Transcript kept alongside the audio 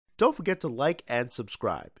don't forget to like and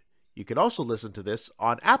subscribe. You can also listen to this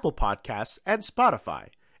on Apple Podcasts and Spotify,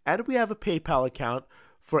 and we have a PayPal account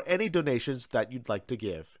for any donations that you'd like to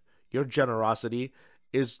give. Your generosity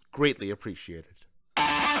is greatly appreciated.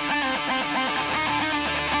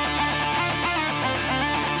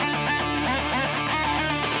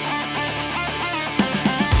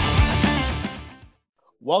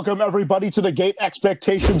 Welcome, everybody, to the Gate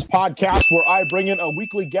Expectations podcast, where I bring in a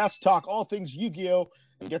weekly guest, talk all things Yu-Gi-Oh!,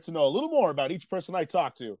 and get to know a little more about each person I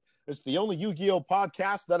talk to. It's the only Yu-Gi-Oh!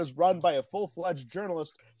 Podcast that is run by a full-fledged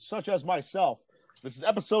journalist such as myself. This is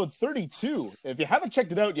episode 32. If you haven't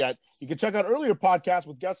checked it out yet, you can check out earlier podcasts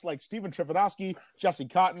with guests like Steven Trifanowski, Jesse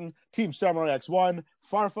Cotton, Team Samurai X1,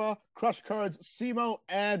 Farfa, Crush Cards, Simo,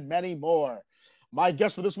 and many more. My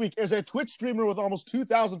guest for this week is a Twitch streamer with almost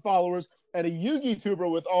 2,000 followers and a Yu-Gi tuber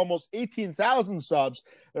with almost 18,000 subs.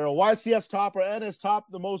 They're a YCS topper and has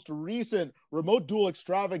topped the most recent remote duel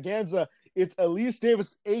extravaganza. It's Alyse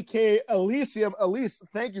Davis, aka Alyseium. Alyse,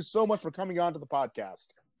 thank you so much for coming on to the podcast.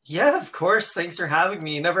 Yeah, of course. Thanks for having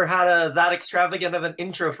me. Never had that extravagant of an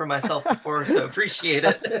intro for myself before, so appreciate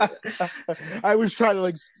it. I was trying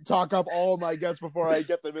to talk up all my guests before I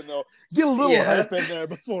get them in, though. Get a little hype in there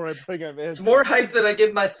before I bring them in. It's more hype than I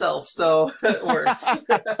give myself, so it works.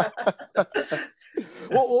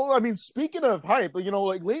 Well, I mean, speaking of hype,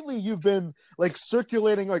 lately you've been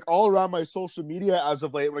circulating all around my social media as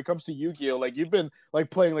of late when it comes to Yu-Gi-Oh. You've been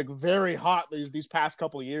playing very hot these past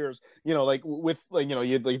couple of years.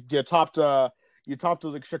 You topped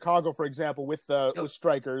Chicago, for example, with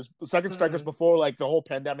strikers, second strikers before the whole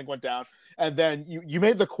pandemic went down, and then you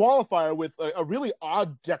made the qualifier with a really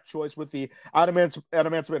odd deck choice with the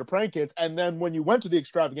Adamantimator Prank Kids, and then when you went to the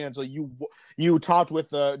extravaganza, you topped with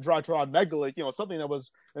the Drytron Megalith, something that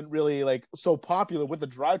wasn't really so popular with the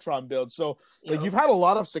Drytron build. So you've had a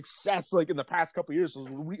lot of success in the past couple of years. So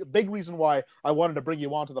a big reason why I wanted to bring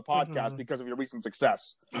you onto the podcast because of your recent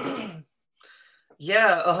success.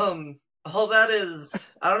 Yeah. All that is,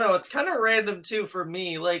 I don't know, it's kind of random too for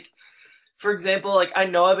me. For example, I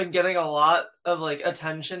know I've been getting a lot of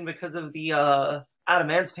attention because of the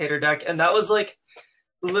Adamantimator deck, and that was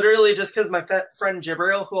literally just because my friend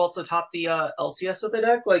Jibril, who also topped the LCS with the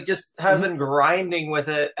deck, just has been grinding with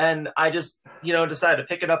it, and I just decided to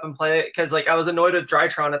pick it up and play it because I was annoyed with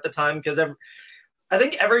Drytron at the time because I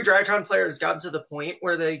think every Drytron player has gotten to the point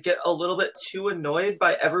where they get a little bit too annoyed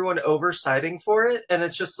by everyone oversighting for it. And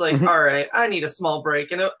it's just all right, I need a small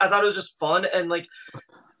break. And I thought it was just fun. And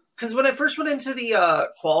because when I first went into the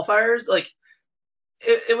qualifiers,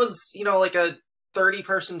 it was, a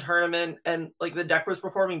 30-person tournament and the deck was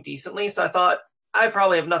performing decently. So I thought I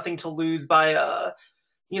probably have nothing to lose by,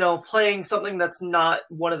 playing something that's not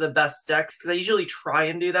one of the best decks, because I usually try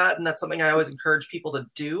and do that, and that's something I always encourage people to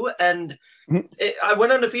do. And I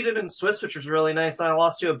went undefeated in Swiss, which was really nice. I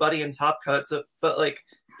lost to a buddy in Top Cut, but I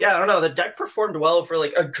don't know, the deck performed well for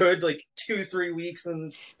a good 2-3 weeks,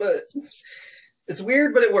 but it's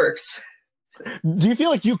weird, but it worked. Do you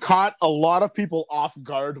feel you caught a lot of people off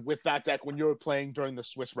guard with that deck when you were playing during the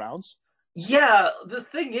Swiss rounds? Yeah, the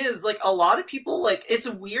thing is, a lot of people, it's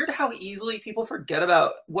weird how easily people forget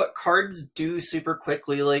about what cards do super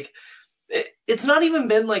quickly. It's not even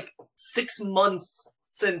been, 6 months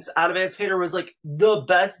since Adamantimator was, the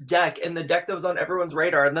best deck and the deck that was on everyone's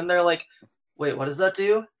radar. And then they're like, wait, what does that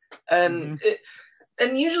do? And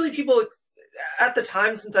and usually people, at the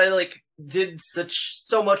time, since I, did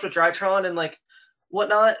so much with Drytron and,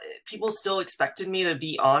 whatnot, people still expected me to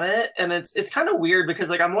be on it, and it's kind of weird because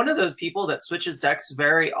I'm one of those people that switches decks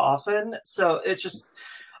very often. So it's just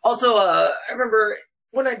also I remember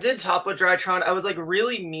when I did top with Drytron, I was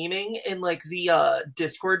really memeing in the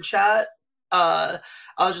Discord chat. I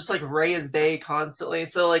was just Ray is Bay constantly.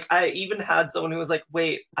 So I even had someone who was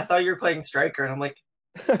wait, I thought you were playing Striker, and I'm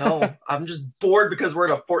no, I'm just bored because we're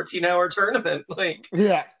in a 14-hour tournament.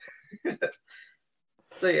 Yeah.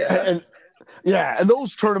 So yeah. And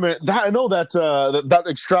those tournament, I know that that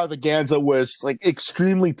extravaganza was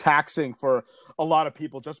extremely taxing for a lot of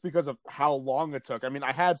people just because of how long it took. I mean,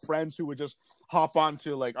 I had friends who would just hop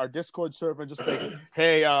onto our Discord server and just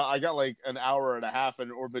hey, I got an hour and a half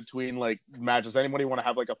or between matches. Anybody want to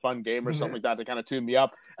have a fun game or something like that to kind of tune me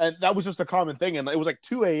up? And that was just a common thing. And it was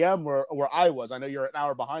 2 a.m. where I was. I know you're an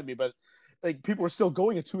hour behind me, but people were still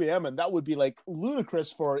going at 2 a.m. and that would be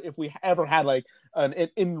ludicrous for if we ever had an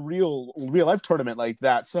in real life tournament like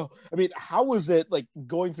that. So I mean, how was it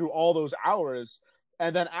going through all those hours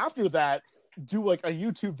and then after that do a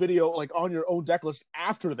YouTube video on your own deck list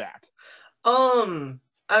after that? I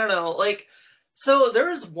don't know. So there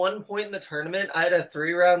was one point in the tournament I had a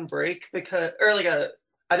 3-round break because, or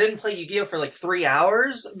I didn't play Yu-Gi-Oh for like 3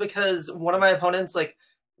 hours because one of my opponents like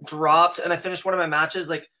dropped, and I finished one of my matches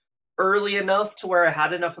like early enough to where I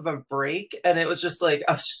had enough of a break, and it was just like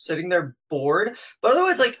I was just sitting there bored. But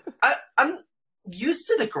otherwise, like I'm used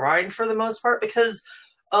to the grind for the most part because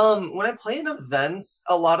when I play in events,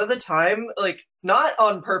 a lot of the time, like not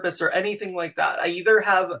on purpose or anything like that, I either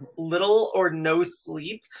have little or no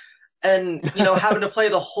sleep. And, you know, having to play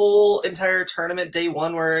the whole entire tournament day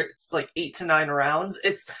one where it's like 8 to 9 rounds,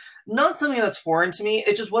 it's not something that's foreign to me.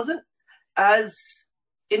 It just wasn't as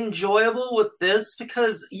enjoyable with this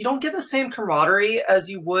because you don't get the same camaraderie as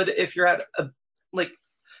you would if you're at a like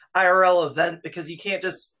IRL event, because you can't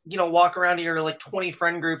just, you know, walk around to your like 20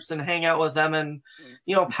 friend groups and hang out with them and,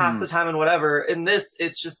 you know, pass the time and whatever. In this,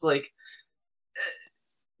 it's just like,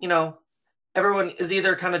 you know, everyone is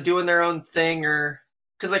either kind of doing their own thing, or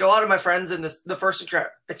because like a lot of my friends in the first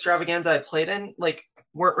extravaganza I played in, like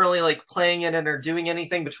weren't really like playing in it or doing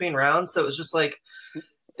anything between rounds. So it was just like,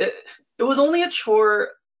 it was only a chore,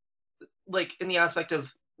 like in the aspect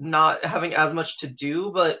of not having as much to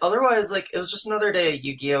do, but otherwise, like it was just another day of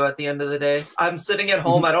Yu-Gi-Oh! At the end of the day. I'm sitting at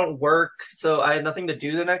home, I don't work, so I had nothing to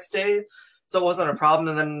do the next day. So it wasn't a problem.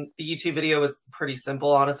 And then the YouTube video was pretty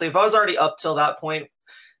simple, honestly. If I was already up till that point,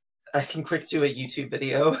 I can quick do a YouTube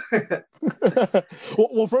video.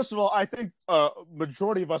 Well, first of all, I think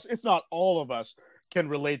majority of us, if not all of us, can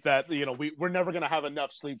relate that, you know, we're never going to have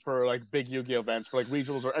enough sleep for like big Yu-Gi-Oh events, for like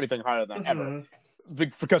regionals or anything higher than ever.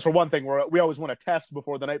 Because for one thing, we always want to test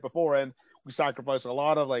before the night before, and we sacrifice a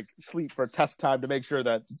lot of like sleep for test time to make sure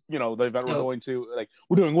that, you know, the event we're going to, like,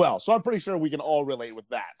 we're doing well. So I'm pretty sure we can all relate with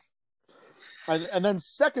that. And then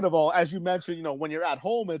second of all, as you mentioned, you know, when you're at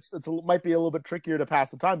home, it might be a little bit trickier to pass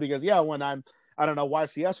the time because, yeah, when I don't know,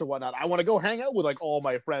 YCS or whatnot, I want to go hang out with like all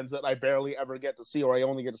my friends that I barely ever get to see, or I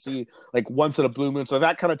only get to see like once in a blue moon. So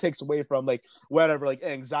that kind of takes away from like whatever, like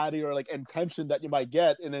anxiety or like intention that you might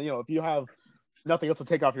get. And then, you know, if you have nothing else to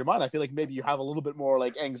take off your mind, I feel like maybe you have a little bit more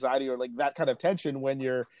like anxiety or like that kind of tension when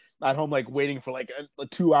you're at home, like waiting for like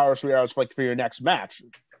 2 hours, 3 hours for your next match.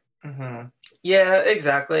 Yeah,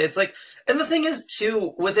 exactly. It's like, and the thing is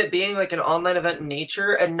too, with it being like an online event in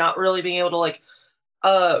nature and not really being able to like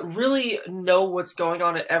really know what's going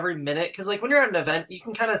on at every minute, because like when you're at an event you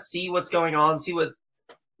can kind of see what's going on, see what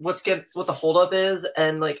the holdup is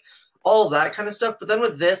and like all of that kind of stuff. But then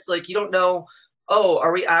with this, like you don't know, oh,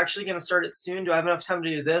 are we actually going to start it soon? Do I have enough time to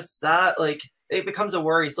do this, that? Like it becomes a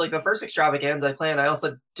worry. So like the first extravaganza I planned, I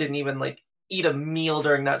also didn't even like eat a meal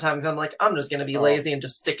during that time because I'm like, I'm just going to be lazy and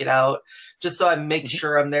just stick it out just so I make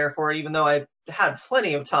sure I'm there for it, even though I had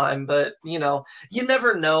plenty of time. But, you know, you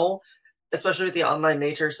never know, especially with the online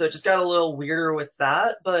nature. So it just got a little weirder with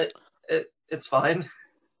that, but it's fine.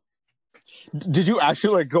 Did you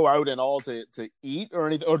actually like go out and all to eat or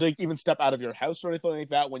anything, or to even step out of your house or anything like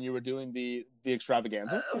that when you were doing the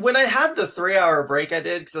extravaganza? When I had the 3-hour break, I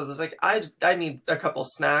did, because I was like, I need a couple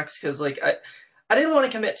snacks, because like I didn't want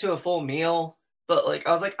to commit to a full meal, but like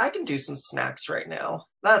I was like, I can do some snacks right now.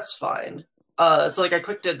 That's fine. So like I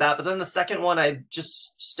quick did that, but then the second one I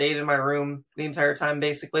just stayed in my room the entire time,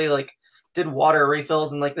 basically, like did water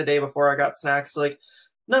refills, and like the day before I got snacks. So, like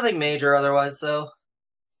nothing major otherwise though.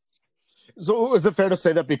 So is it fair to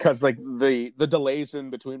say that because like the delays in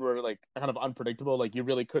between were like kind of unpredictable, like you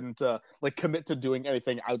really couldn't like commit to doing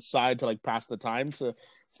anything outside to like pass the time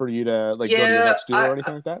for you to like go to your next duel or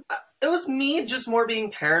anything like that? It was me just more being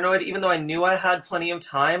paranoid, even though I knew I had plenty of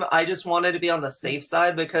time. I just wanted to be on the safe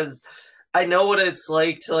side because I know what it's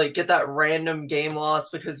like to like get that random game loss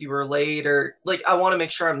because you were late, or like I want to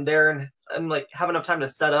make sure I'm there and like have enough time to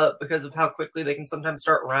set up because of how quickly they can sometimes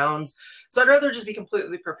start rounds. So I'd rather just be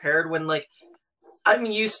completely prepared when like I'm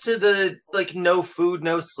used to the like no food,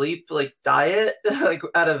 no sleep like diet like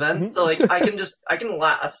at events. So like I can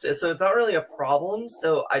last. So it's not really a problem.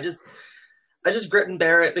 So I just grit and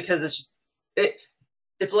bear it because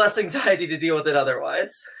it's less anxiety to deal with it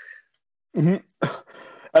otherwise.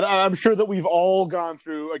 And I'm sure that we've all gone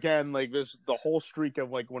through, again, like the whole streak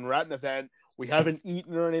of like when we're at an event, we haven't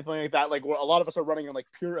eaten or anything like that. Like a lot of us are running on like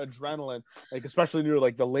pure adrenaline, like especially near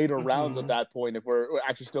like the later rounds at that point if we're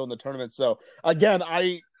actually still in the tournament. So again,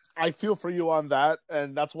 I feel for you on that,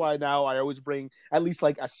 and that's why now I always bring at least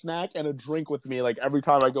like a snack and a drink with me like every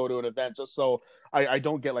time I go to an event, just so I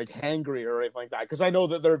don't get like hangry or anything like that. Because I know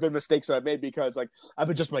that there have been mistakes that I've made because like I've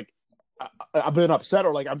been just like I've been upset,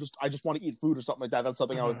 or like I just want to eat food or something like that. That's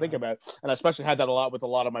something I would think about, and I especially had that a lot with a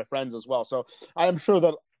lot of my friends as well. So I am sure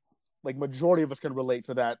that like majority of us can relate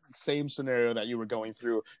to that same scenario that you were going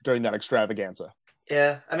through during that extravaganza.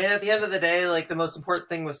 Yeah, I mean, at the end of the day, like the most important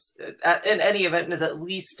thing was in any event is at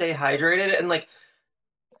least stay hydrated, and like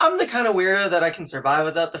I'm the kind of weirdo that I can survive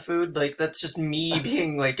without the food. Like, that's just me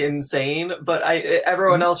being, like, insane. But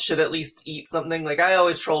everyone else should at least eat something. Like, I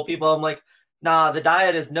always troll people. I'm like, nah, the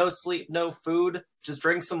diet is no sleep, no food. Just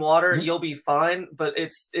drink some water. You'll be fine. But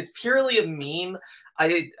it's purely a meme.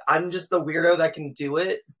 I'm just the weirdo that can do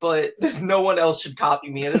it. But no one else should copy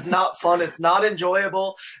me. It is not fun. It's not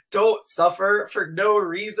enjoyable. Don't suffer for no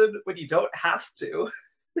reason when you don't have to.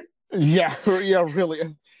 Yeah,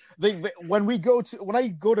 really. When I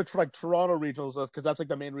go to like Toronto regionals, because that's like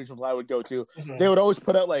the main regionals I would go to, they would always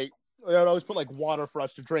put water for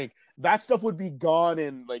us to drink. That stuff would be gone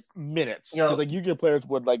in like minutes, because like Yu-Gi-Oh players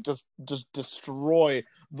would like just destroy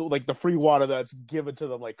the free water that's given to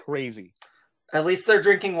them like crazy. At least they're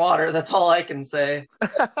drinking water. That's all I can say.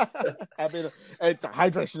 I mean,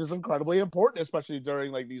 hydration is incredibly important, especially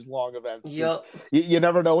during like these long events. Yep. You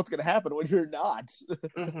never know what's going to happen when you're not.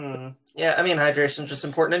 Yeah, I mean, hydration is just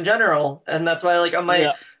important in general. And that's why, like, on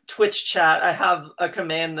my Twitch chat, I have a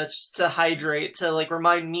command that's to hydrate, to like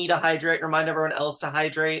remind me to hydrate, remind everyone else to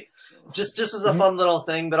hydrate. Just as a fun little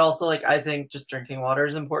thing, but also, like, I think just drinking water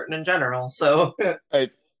is important in general. So...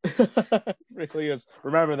 really is.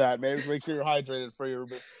 Remember that. Make sure you're hydrated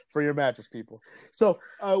for your matches, people. So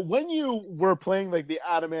when you were playing like the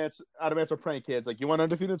Adamants or Prank Kids, like you went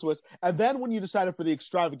undefeated in Swiss, and then when you decided for the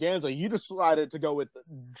Extravaganza, you decided to go with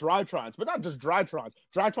Drytrons, but not just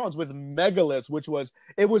Drytrons with Megaliths, which was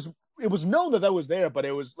it was known that was there, but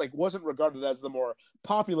it was like wasn't regarded as the more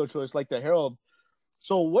popular choice like the Herald.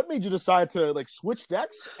 So what made you decide to like switch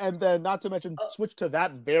decks, and then not to mention switch to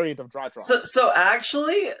that variant of Drytron? So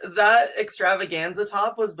actually, that Extravaganza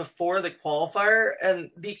top was before the qualifier, and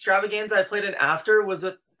the Extravaganza I played in after was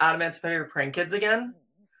with Adamantium Prank Kids again.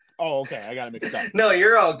 Oh, okay. I gotta make it up. No,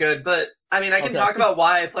 you're all good. But I mean, I can talk about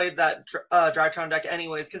why I played that Drytron deck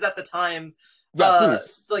anyways, because at the time,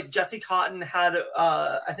 like Jesse Cotton had,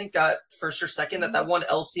 I think got first or second at that one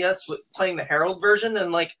LCS with playing the Herald version,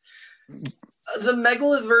 and like. The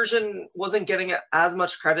Megalith version wasn't getting as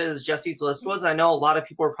much credit as Jesse's list was. I know a lot of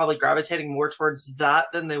people were probably gravitating more towards that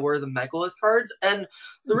than they were the Megalith cards. And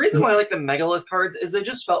the reason why I like the Megalith cards is they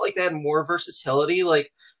just felt like they had more versatility.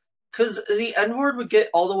 Like, because the end board would get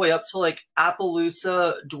all the way up to like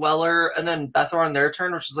Appaloosa, Dweller, and then Bethor on their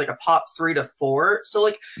turn, which is like a pop 3 to 4. So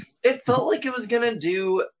like it felt like it was gonna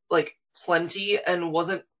do like plenty and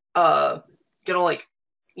wasn't gonna like,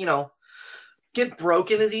 you know, get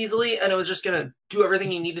broken as easily, and it was just gonna do everything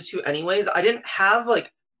you needed to anyways. I didn't have like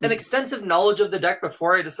an extensive knowledge of the deck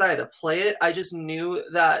before I decided to play it. I just knew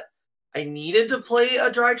that I needed to play a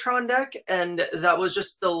Drytron deck, and that was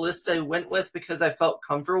just the list I went with because I felt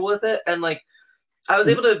comfortable with it. And like I was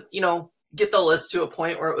able to, you know, get the list to a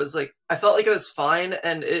point where it was like I felt like it was fine,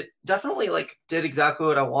 and it definitely like did exactly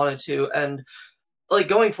what I wanted to. And like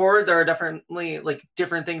going forward, there are definitely like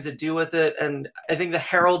different things to do with it, and I think the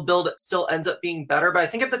Herald build still ends up being better. But I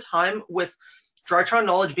think at the time, with Drytron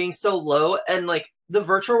knowledge being so low, and like the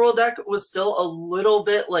Virtual World deck was still a little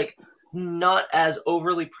bit like not as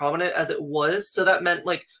overly prominent as it was, so that meant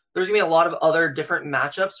like there's gonna be a lot of other different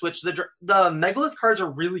matchups, which the Megalith cards are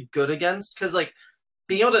really good against, because like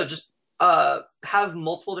being able to just have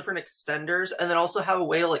multiple different extenders and then also have a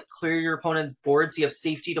way to like clear your opponent's board so you have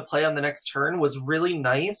safety to play on the next turn was really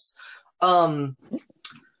nice.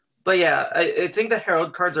 But yeah, I think the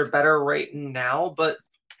Herald cards are better right now, but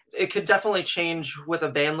it could definitely change with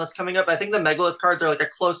a ban list coming up. I think the Megalith cards are like a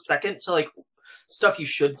close second to like stuff you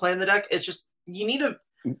should play in the deck. It's just you need to,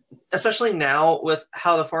 especially now with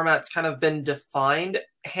how the format's kind of been defined,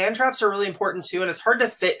 hand traps are really important too, and it's hard to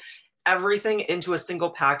fit everything into a single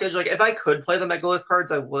package. Like if I could play the Megalith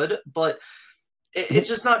cards, I would, but it's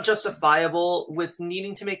just not justifiable with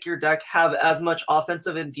needing to make your deck have as much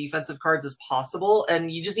offensive and defensive cards as possible,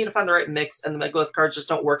 and you just need to find the right mix, and the Megalith cards just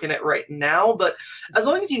don't work in it right now. But as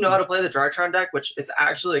long as you know how to play the Drytron deck, which it's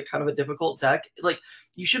actually kind of a difficult deck, like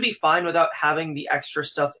you should be fine without having the extra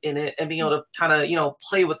stuff in it and being able to kind of, you know,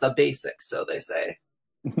 play with the basics, so they say.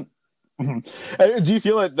 Do you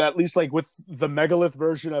feel that at least like with the Megalith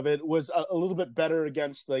version of it was a little bit better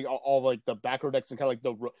against like all like the backer decks and kind of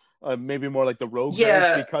like the maybe more like the rogue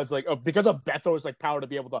decks, because of Bethor's like power to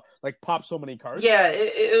be able to like pop so many cards? Yeah,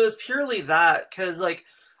 it was purely that, because like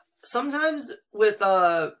sometimes with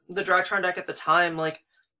the Drytron deck at the time, like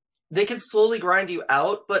they could slowly grind you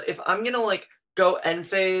out, but if I'm gonna like go end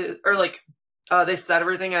phase or like they set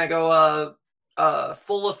everything, I go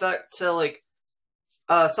full effect to like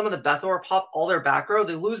some of the Bethor pop all their back row,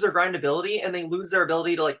 they lose their grind ability and they lose their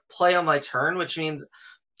ability to like play on my turn, which means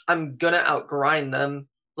I'm gonna outgrind them.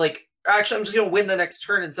 Like actually I'm just gonna win the next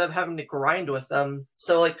turn instead of having to grind with them.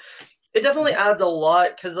 So like it definitely adds a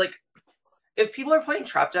lot, because like if people are playing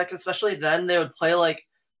trap decks, especially then, they would play like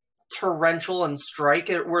Torrential and Strike.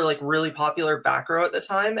 It were like really popular back row at the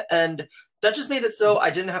time, and that just made it so I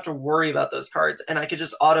didn't have to worry about those cards, and I could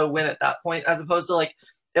just auto win at that point, as opposed to like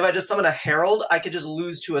if I just summon a Herald, I could just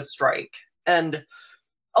lose to a Strike. And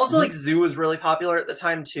also like Zoo was really popular at the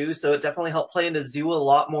time too, so it definitely helped play into Zoo a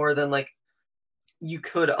lot more than like you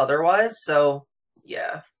could otherwise. So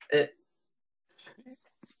yeah,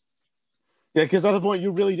 Yeah, because at the point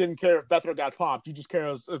you really didn't care if Bethra got popped. You just care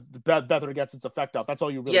if Bethra gets its effect out. That's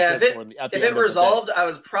all you really cared for. If it resolved, I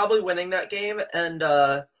was probably winning that game, and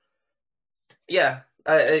yeah,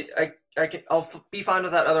 I'll be fine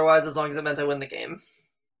with that. Otherwise, as long as it meant I win the game.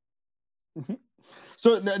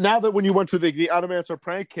 So now that when you went to the Adamancer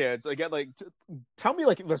Prank Kids, again, like tell me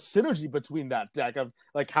like the synergy between that deck of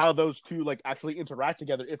like how those two like actually interact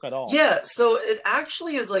together, if at all. Yeah, so it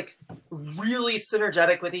actually is like really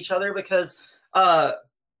synergetic with each other because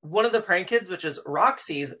one of the Prank Kids, which is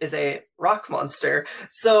Roxy's, is a rock monster.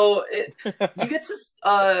 So you get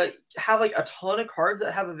to have like a ton of cards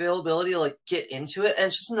that have availability to like get into it, and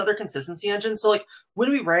it's just another consistency engine. So like when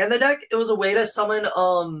we ran the deck, it was a way to summon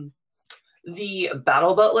the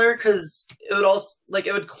Battle Butler, because it would also like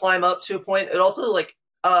it would climb up to a point. It also like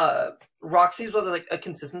Roxy's was like a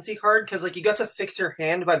consistency card, because like you got to fix your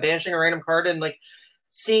hand by banishing a random card and like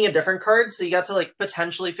seeing a different card, so you got to like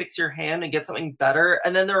potentially fix your hand and get something better.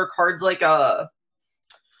 And then there were cards like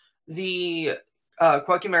the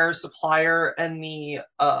Quackimera Supplier and the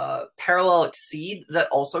Parallel Exceed that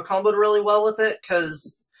also comboed really well with it,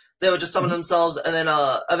 because they would just summon themselves, and then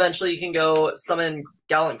eventually you can go summon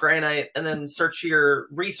Gallant Granite, and then search your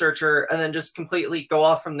Researcher, and then just completely go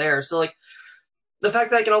off from there. So, like, the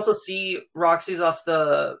fact that I can also see Roxy's off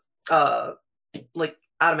the, like,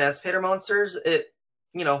 Adamantipator monsters, it,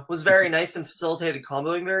 you know, was very nice and facilitated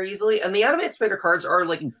comboing very easily. And the Adamantipator cards are,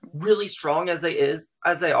 like, really strong as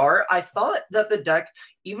they are. I thought that the deck,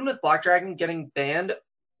 even with Black Dragon getting banned,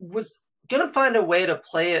 was going to find a way to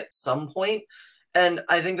play at some point. And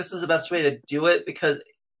I think this is the best way to do it, because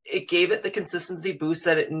it gave it the consistency boost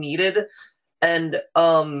that it needed. And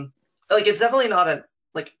like it's definitely not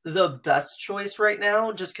the best choice right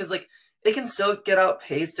now, just because like it can still get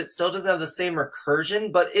outpaced. It still doesn't have the same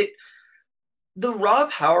recursion, but the raw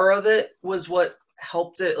power of it was what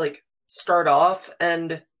helped it like start off.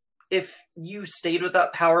 And if you stayed with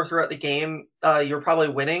that power throughout the game, you're probably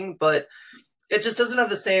winning. But it just doesn't have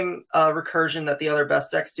the same recursion that the other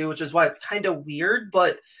best decks do, which is why it's kind of weird,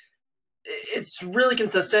 but it's really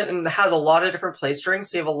consistent and has a lot of different play strings,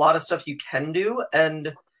 so you have a lot of stuff you can do,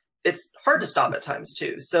 and it's hard to stop at times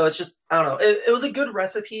too. So it's just, I don't know, it was a good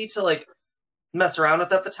recipe to like mess around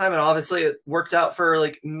with at the time, and obviously it worked out for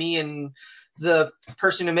like me and the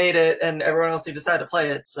person who made it and everyone else who decided to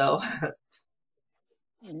play it, so...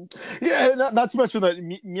 Yeah, not to mention that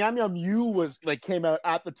Meow Meow Mew was like came out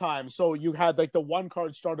at the time, so you had like the one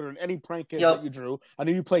card starter in any prank kit that you drew. I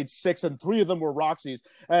know you played 6, and 3 of them were Roxy's,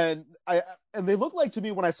 and they looked like to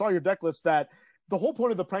me when I saw your deck list that the whole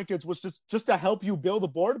point of the prank kits was just to help you build the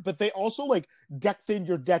board, but they also like deck thin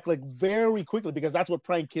your deck like very quickly, because that's what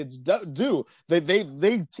prank kids do.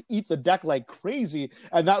 They eat the deck like crazy,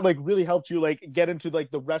 and that like really helped you like get into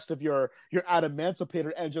like the rest of your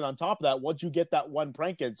Adamantipator engine on top of that once you get that one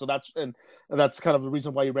prank kit. So that's kind of the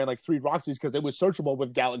reason why you ran like 3 Roxy's, because it was searchable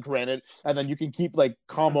with Gallant Granite, and then you can keep like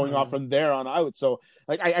comboing off from there on out. So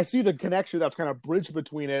like I see the connection that's kind of bridged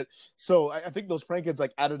between it. So I think those prank kits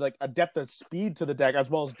like added like a depth of speed to the deck as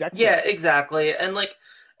well as deck. Yeah, exactly. And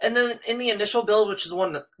then in the initial build, which is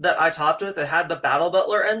one that I topped with, it had the Battle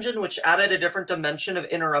Butler engine, which added a different dimension of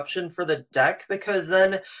interruption for the deck, because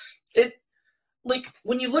then it, like,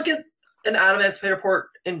 when you look at an Adamantipator port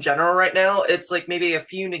in general right now, it's like maybe a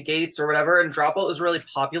few negates or whatever, and Droplet was really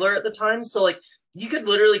popular at the time. So like you could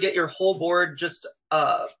literally get your whole board just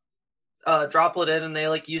Droplet in, and they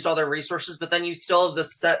like used all their resources, but then you still have the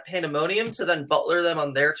set Pandemonium to then Butler them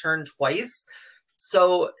on their turn twice.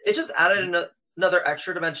 So it just added another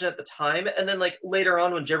extra dimension at the time. And then like later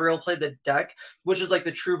on when Jibriel played the deck, which is like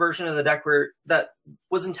the true version of the deck that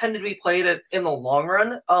was intended to be played in the long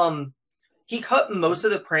run, he cut most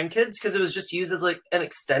of the prank kids because it was just used as like an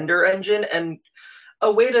extender engine and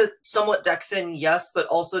a way to somewhat deck thin, yes, but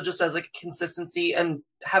also just as like consistency and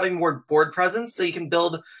having more board presence, so you can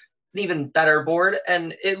build an even better board.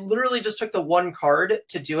 And it literally just took the one card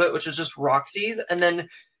to do it, which is just Roxy's, and then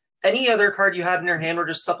any other card you had in your hand were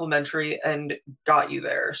just supplementary and got you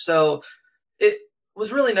there. So it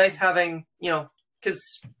was really nice having, you know,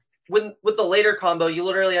 because with the later combo, you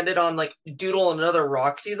literally ended on like Doodle and another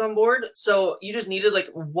Roxy's on board. So you just needed like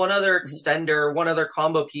one other extender, one other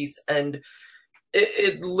combo piece, and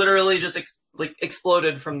it literally just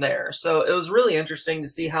exploded from there. So it was really interesting to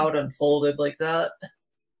see how it unfolded like that.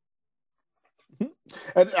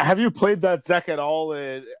 And have you played that deck at all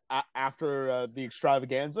after the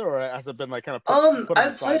extravaganza, or has it been like kind of put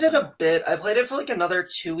I've played it now? a bit. I played it for like another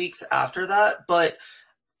 2 weeks after that, but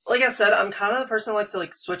like I said, I'm kind of the person who likes to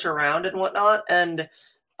like switch around and whatnot,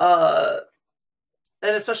 uh,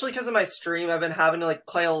 and especially because of my stream, I've been having to like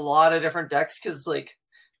play a lot of different decks because like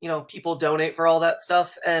people donate for all that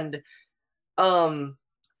stuff, um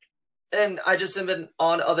and I just have been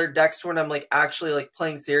on other decks when I'm like actually like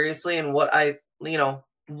playing seriously and what I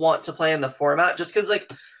want to play in the format. Just because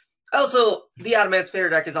like also the Adamantipator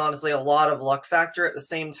deck is honestly a lot of luck factor at the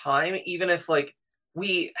same time. Even if like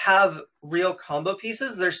we have real combo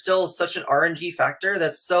pieces, there's still such an RNG factor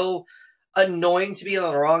that's so annoying to be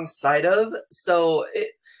on the wrong side of. So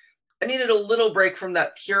I needed a little break from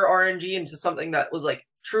that pure RNG into something that was like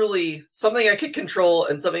truly something I could control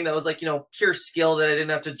and something that was like, pure skill that I didn't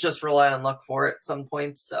have to just rely on luck for at some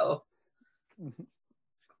points. So.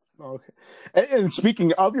 Okay. And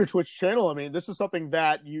speaking of your Twitch channel, I mean, this is something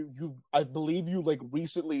that you I believe you like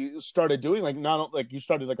recently started doing, like not like you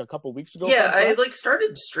started like a couple weeks ago. Yeah, I like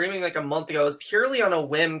started streaming like a month ago. It was purely on a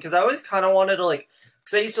whim because I always kind of wanted to like,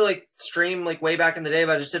 because I used to like stream like way back in the day,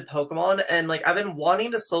 but I just did Pokemon, and like I've been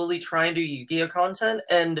wanting to slowly try and do Yu-Gi-Oh content,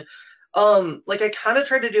 and like I kind of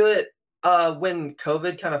tried to do it when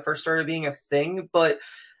COVID kind of first started being a thing, but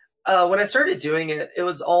when I started doing it, it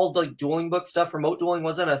was all like dueling book stuff. Remote dueling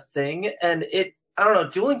wasn't a thing, and I don't know,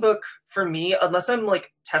 dueling book for me, unless I'm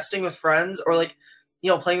like testing with friends or like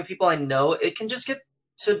playing with people I know, it can just get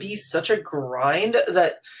to be such a grind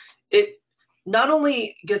that it not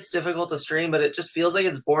only gets difficult to stream, but it just feels like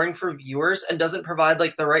it's boring for viewers and doesn't provide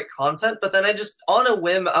like the right content. But then I just on a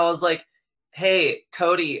whim, I was like, hey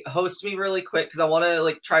Cody, host me really quick because I want to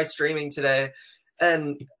like try streaming today,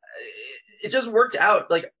 and it just worked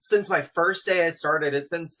out. Like since my first day I started, it's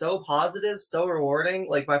been so positive, so rewarding.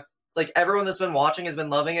 Like everyone that's been watching has been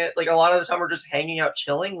loving it. Like a lot of the time we're just hanging out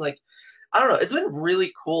chilling. Like I don't know, it's been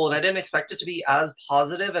really cool, and I didn't expect it to be as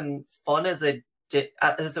positive and fun as it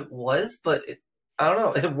was, but I don't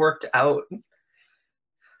know, it worked out.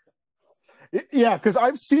 Yeah, because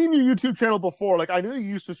I've seen your YouTube channel before. Like I knew you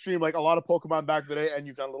used to stream like a lot of Pokemon back in the day, and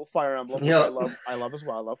you've done a little Fire Emblem, which I love as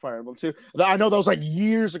well. I love Fire Emblem too. I know that was like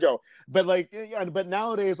years ago, but like yeah, but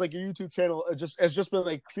nowadays like your YouTube channel has just been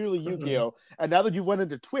like purely Yu-Gi-Oh. And now that you went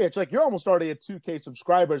into Twitch, like you're almost already at 2K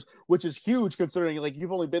subscribers, which is huge considering like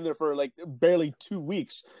you've only been there for like barely 2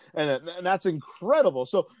 weeks, and that's incredible.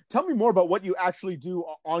 So tell me more about what you actually do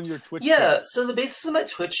on your Twitch. Yeah, so the basis of my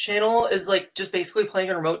Twitch channel is like just basically playing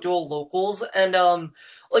in remote duel locals, and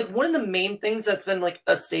like one of the main things that's been like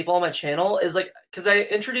a staple on my channel is like because I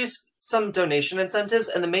introduced some donation incentives,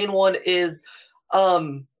 and the main one is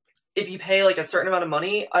if you pay like a certain amount of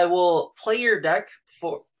money, I will play your deck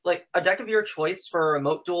for like a deck of your choice for a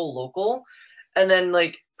remote duel local, and then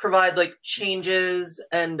like provide like changes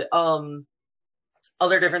and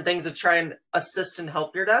other different things to try and assist and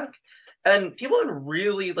help your deck. And people are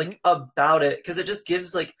really like about it because it just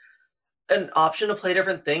gives like an option to play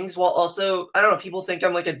different things while also, I don't know, people think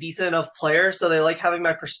I'm like a decent enough player, so they like having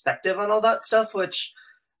my perspective on all that stuff, which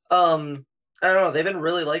I don't know, they've been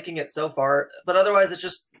really liking it so far. But otherwise it's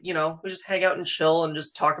just, we just hang out and chill and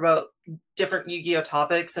just talk about different Yu-Gi-Oh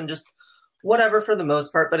topics and just whatever for the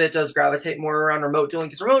most part. But it does gravitate more around remote dueling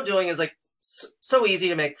because remote dueling is like so easy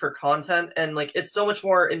to make for content, and like it's so much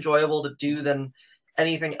more enjoyable to do than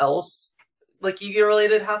anything else like Yu-Gi-Oh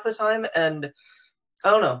related half the time. And I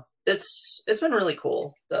don't know, it's been really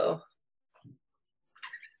cool though.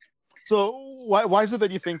 So why is it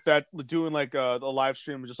that you think that doing like the live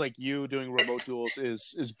stream, just like you doing remote duels,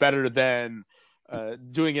 is better than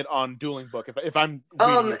doing it on Dueling Book? If I'm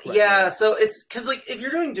yeah, so it's because like if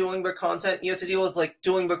you're doing Dueling Book content, you have to deal with like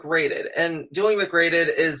Dueling Book rated, and Dueling Book rated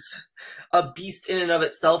is a beast in and of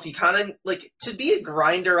itself. You kind of like to be a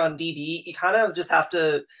grinder on DB, you kind of just have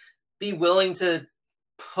to be willing to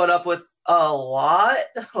put up with a lot.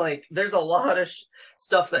 Like there's a lot of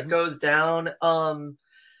stuff that goes down.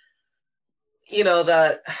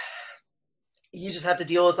 That you just have to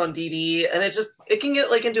deal with on DB, and it can get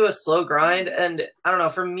like into a slow grind. And I don't know,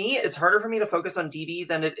 for me, it's harder for me to focus on DB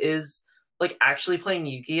than it is like actually playing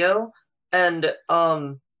Yu-Gi-Oh. And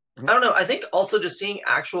I don't know, I think also just seeing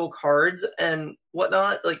actual cards and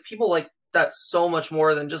whatnot, like people like that so much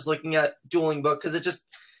more than just looking at Dueling Book, because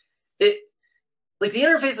it like the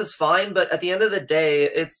interface is fine, but at the end of the day,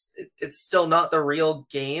 it's still not the real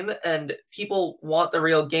game, and people want the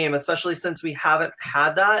real game, especially since we haven't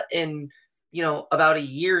had that in about a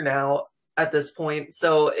year now at this point.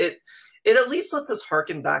 So it at least lets us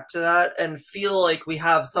harken back to that and feel like we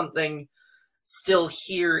have something still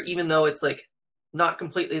here, even though it's like not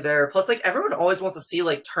completely there. Plus, like everyone always wants to see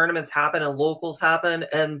like tournaments happen and locals happen,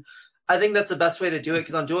 and I think that's the best way to do it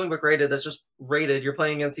because on Dueling Book Rated, that's just rated. You're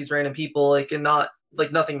playing against these random people, like, and not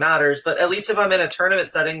like nothing matters. But at least if I'm in a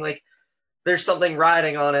tournament setting, like there's something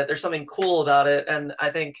riding on it, there's something cool about it, and I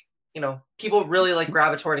think people really like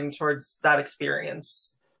gravitating towards that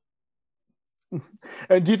experience.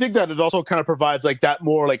 And do you think that it also kind of provides like that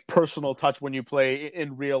more like personal touch when you play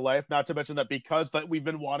in real life? Not to mention that because that we've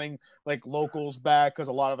been wanting like locals back because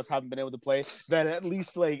a lot of us haven't been able to play, that at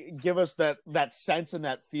least like give us that sense and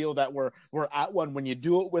that feel that we're at one when you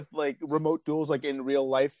do it with like remote duels like in real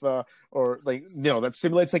life, or like that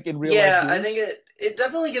simulates like in real life. Yeah, I think it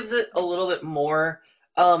definitely gives it a little bit more.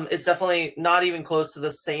 It's definitely not even close to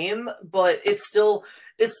the same, but it's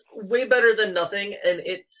way better than nothing, and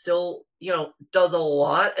it still does a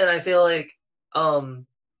lot. And I feel like I don't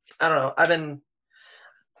know,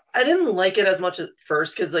 I didn't like it as much at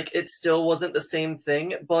first because like it still wasn't the same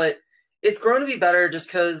thing, but it's grown to be better just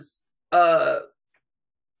because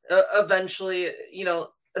eventually,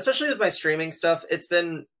 especially with my streaming stuff, it's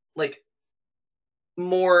been like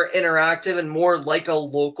more interactive and more like a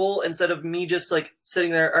local instead of me just like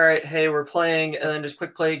sitting there, all right, hey, we're playing, and then just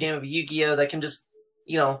quick play a game of Yu-Gi-Oh! That can just,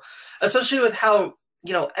 especially with how,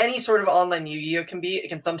 any sort of online Yu-Gi-Oh! Can be, it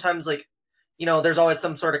can sometimes like, there's always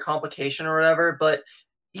some sort of complication or whatever, but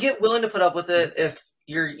you get willing to put up with it if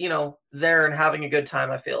you're, there and having a good time,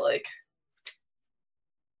 I feel like.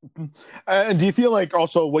 And do you feel like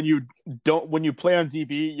also when you play on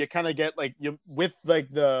DB, you kind of get like with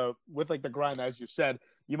the grind, as you said,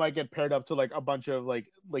 you might get paired up to like a bunch of like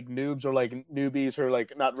noobs or like newbies who are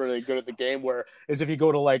like not really good at the game. Where is if you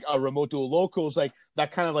go to like a remote duel locals, like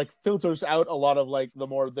that kind of like filters out a lot of like the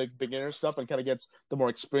more the beginner stuff and kind of gets the more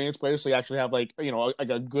experienced players. So you actually have like like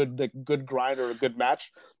a good grind or a good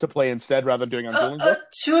match to play instead rather than doing on Dueling Book.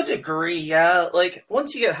 To a degree, yeah. Like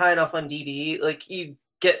once you get high enough on DB, like you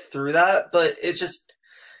get through that, but it's just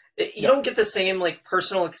you don't get the same like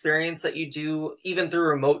personal experience that you do even through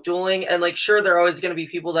remote dueling. And like sure, there are always going to be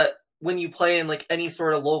people that when you play in like any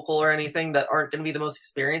sort of local or anything that aren't going to be the most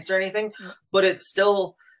experienced or anything, but it's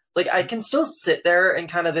still like I can still sit there and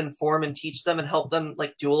kind of inform and teach them and help them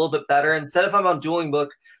like do a little bit better. Instead if I'm on Dueling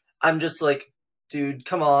Book, I'm just like, dude,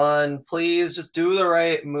 come on, please just do the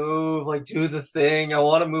right move, like do the thing. I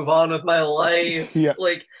want to move on with my life. Yeah.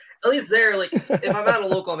 Like at least there, like if I'm at a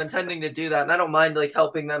local, I'm intending to do that, and I don't mind like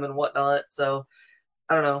helping them and whatnot. So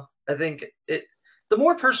I don't know. I think the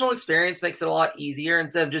more personal experience makes it a lot easier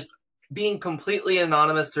instead of just being completely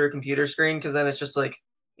anonymous through a computer screen, because then it's just like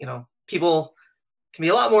people can be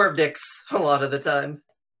a lot more of dicks a lot of the time.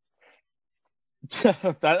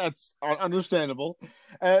 That's understandable,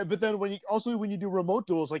 but then when you do remote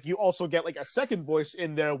duels, like you also get like a second voice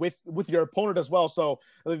in there with your opponent as well. So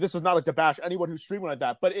like, this is not like to bash anyone who's streaming like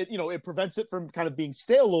that, but it prevents it from kind of being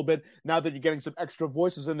stale a little bit now that you're getting some extra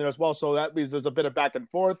voices in there as well. So that means there's a bit of back and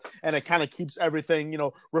forth, and it kind of keeps everything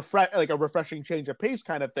like a refreshing change of pace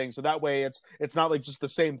kind of thing. So that way it's not like just the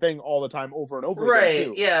same thing all the time over and over right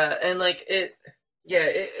again too. Yeah, and like it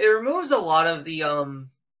removes a lot of the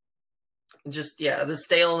the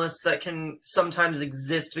staleness that can sometimes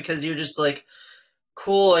exist because you're just like,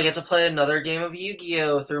 cool, I get to play another game of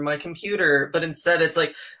Yu-Gi-Oh! Through my computer. But instead it's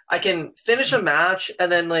like I can finish a match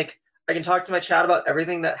and then like I can talk to my chat about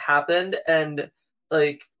everything that happened and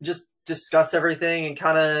like just discuss everything and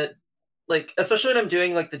kind of like, especially when I'm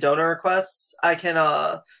doing like the donor requests, I can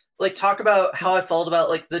like talk about how I felt about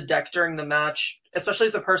like the deck during the match, especially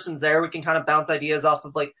if the person's there. We can kind of bounce ideas off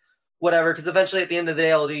of like whatever, because eventually at the end of the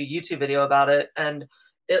day I'll do a YouTube video about it, and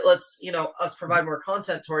it lets us provide more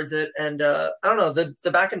content towards it. And I don't know,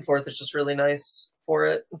 the back and forth is just really nice for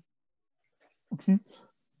it.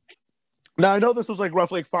 Now I know this was like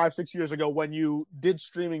roughly like 5-6 years ago when you did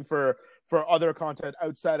streaming for other content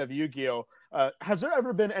outside of Yu-Gi-Oh. Has there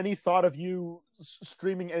ever been any thought of you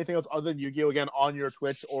streaming anything else other than Yu-Gi-Oh again on your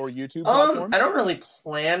Twitch or YouTube platforms? I don't really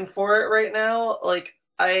plan for it right now. Like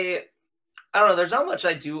I don't know, there's not much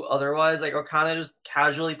I do otherwise. Like I'll kind of just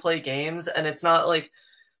casually play games, and it's not like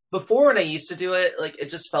before when I used to do it, like it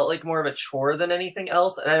just felt like more of a chore than anything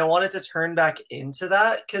else, and I don't want it to turn back into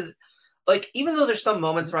that because like even though there's some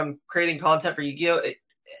moments where I'm creating content for Yu-Gi-Oh, it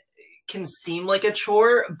can seem like a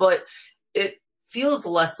chore, but it feels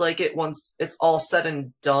less like it once it's all said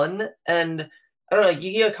and done. And I don't know,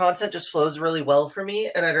 Yu-Gi-Oh content just flows really well for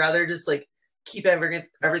me, and I'd rather just like keep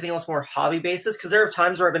everything else more hobby basis, because there are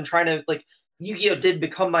times where I've been trying to like Yu-Gi-Oh did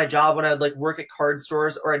become my job when I'd like work at card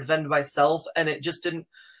stores or I'd vend myself, and it just didn't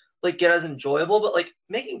like get as enjoyable, but like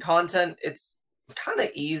making content, it's kind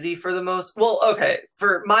of easy for the most. Well, okay,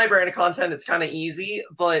 for my brand of content, it's kind of easy,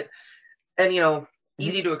 but and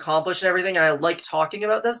easy to accomplish and everything. And I like talking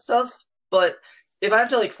about this stuff, but if I have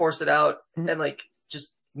to like force it out and like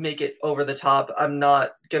just make it over the top, I'm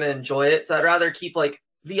not gonna enjoy it. So I'd rather keep like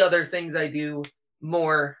the other things I do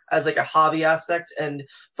more as like a hobby aspect and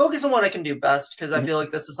focus on what I can do best, because I feel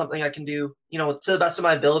like this is something I can do, to the best of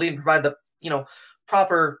my ability and provide the,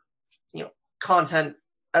 proper, content,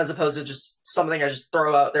 as opposed to just something I just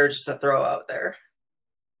throw out there just to throw out there.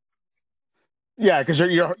 Yeah, because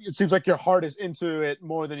it seems like your heart is into it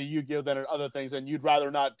more than a Yu-Gi-Oh than other things, and you'd rather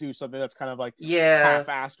not do something that's kind of like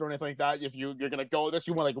half-assed or anything like that. If you're gonna go this,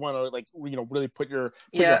 you want to really put your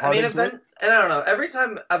heart into it. And I don't know. Every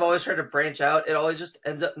time I've always tried to branch out, it always just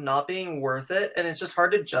ends up not being worth it, and it's just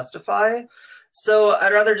hard to justify. So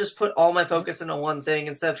I'd rather just put all my focus into one thing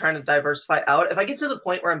instead of trying to diversify out. If I get to the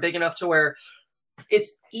point where I'm big enough to where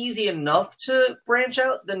it's easy enough to branch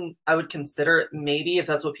out, then I would consider it, maybe, if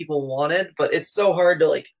that's what people wanted. But it's so hard to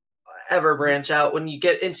like ever branch out when you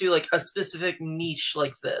get into like a specific niche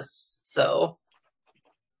like this. So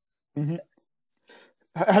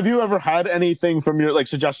have you ever had anything from your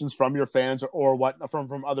suggestions from your fans or what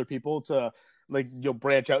from other people to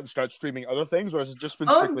branch out and start streaming other things, or has it just been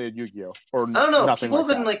strictly a Yu-Gi-Oh? Or I don't know. People have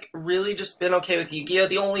been really just been okay with Yu-Gi-Oh.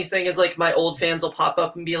 The only thing is my old fans will pop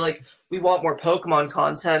up and be like, "We want more Pokemon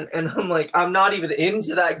content," and I'm like, "I'm not even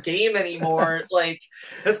into that game anymore.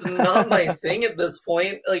 That's not my thing at this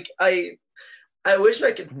point." I wish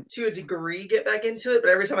I could, to a degree, get back into it,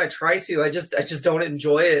 but every time I try to, I just don't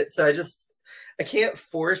enjoy it. So I can't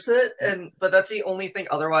force it, but that's the only thing.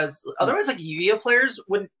 Otherwise, Yu-Gi-Oh players,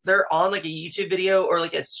 when they're on a YouTube video or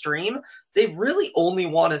a stream, they really only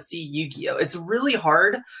want to see Yu-Gi-Oh. It's really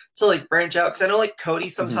hard to branch out, because I know Cody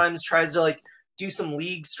sometimes tries to do some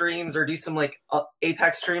League streams or do some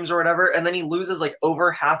Apex streams or whatever, and then he loses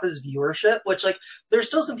over half his viewership. Which there's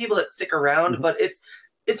still some people that stick around, but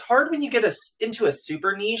it's hard when you get into a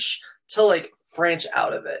super niche to branch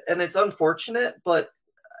out of it, and it's unfortunate, but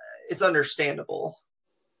it's understandable.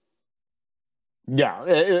 Yeah,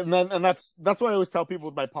 and that's what I always tell people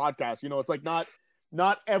with my podcast. It's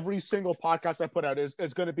not every single podcast I put out is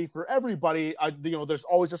going to be for everybody. There's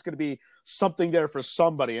always just going to be something there for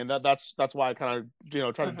somebody, and that's why I kind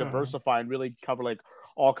of try to diversify and really cover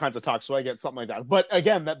all kinds of talk, so I get something like that. But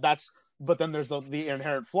again, but then there's the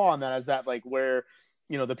inherent flaw in that, is that where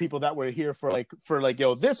the people that were here for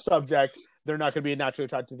this subject, they're not going to be naturally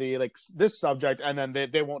attracted to this subject, and then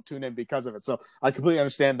they won't tune in because of it. So I completely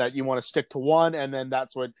understand that you want to stick to one, and then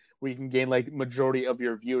that's where you can gain majority of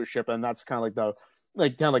your viewership, and that's kind of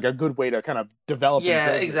a good way to kind of develop.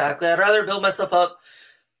 Yeah, exactly. I'd rather build myself up,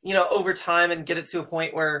 over time and get it to a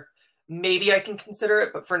point where maybe I can consider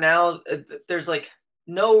it. But for now, there's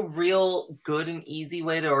no real good and easy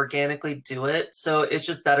way to organically do it. So it's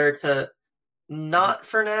just better to not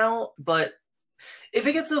for now, but if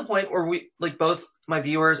it gets to the point where we both my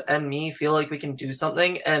viewers and me feel like we can do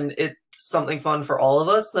something and it's something fun for all of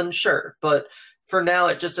us, then sure. But for now,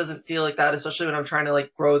 it just doesn't feel like that, especially when I'm trying to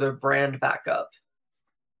grow the brand back up.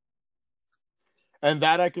 And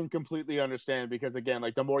that I can completely understand, because again,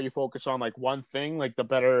 the more you focus on one thing, the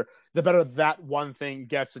better that one thing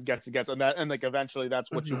gets, and eventually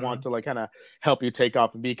that's what you want to kind of help you take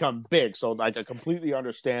off and become big. So I completely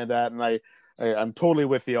understand that, and I'm totally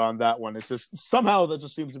with you on that one. It's just somehow that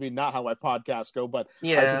just seems to be not how my podcasts go, but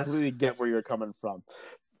yeah. I completely get where you're coming from.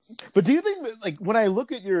 But do you think that when I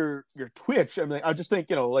look at your Twitch, I just think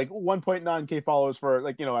 1.9K followers for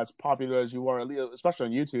as popular as you are, especially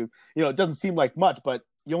on YouTube, it doesn't seem like much, but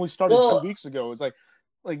you only started 2 weeks ago. It's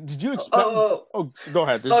did you expect? Oh, go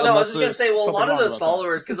ahead. No, I was just gonna say, a lot of those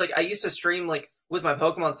followers, because I used to stream with my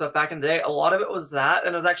Pokemon stuff back in the day. A lot of it was that,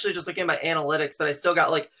 and it was actually just in my analytics, but I still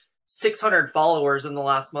got 600 followers in the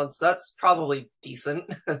last month, so that's probably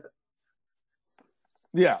decent.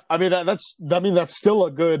 Yeah, that's still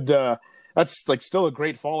a good. That's still a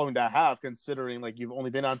great following to have, considering you've only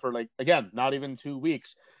been on for again not even 2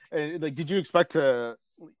 weeks. Did you expect for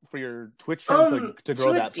your Twitch channel to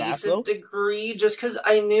grow that fast? To a decent degree, just because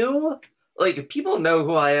I knew people know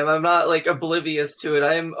who I am. I'm not oblivious to it.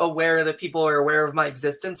 I am aware that people are aware of my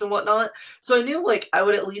existence and whatnot. So I knew I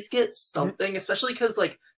would at least get something, especially because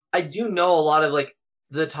I do know a lot of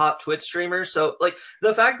the top Twitch streamers. So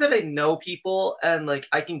the fact that I know people and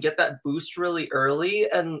I can get that boost really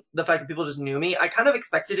early, and the fact that people just knew me, I kind of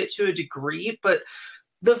expected it to a degree, but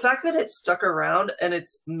the fact that it stuck around and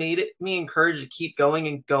it's made me encouraged to keep going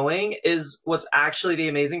and going is what's actually the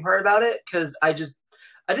amazing part about it. Cause I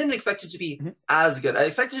didn't expect it to be as good. I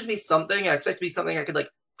expected it to be something. I expected it to be something I could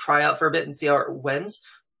try out for a bit and see how it went.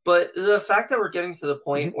 But the fact that we're getting to the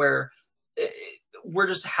point where we're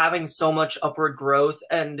just having so much upward growth,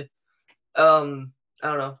 and I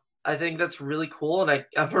don't know, I think that's really cool, and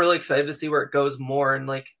I'm really excited to see where it goes more, and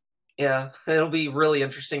like, yeah, it'll be really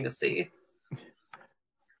interesting to see.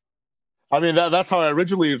 I mean, that's how I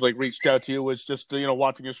originally like reached out to you, was just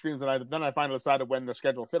watching your streams, and then I finally decided when the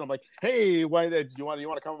schedule fit. I'm like, hey, why do you want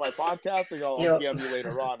to come on my podcast? Or I'll DM you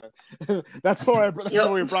later on. And that's why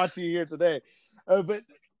we brought you here today. But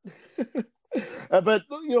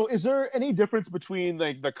is there any difference between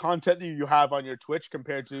like the content that you have on your Twitch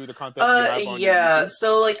compared to the content you have on your YouTube?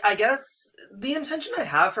 So like, I guess the intention I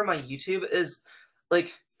have for my YouTube is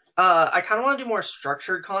like, I kind of want to do more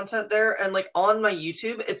structured content there, and like on my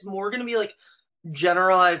YouTube, it's more going to be like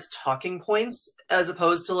generalized talking points as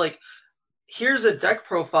opposed to like, here's a deck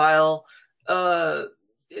profile,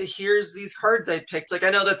 here's these cards I picked. Like,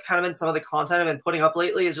 I know that's kind of been some of the content I've been putting up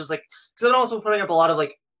lately, is just like, because I've also been putting up a lot of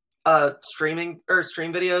like stream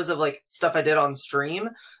videos of like stuff I did on stream,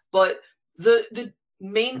 but the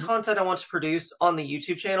main content I want to produce on the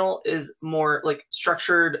YouTube channel is more like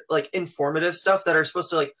structured, like informative stuff that are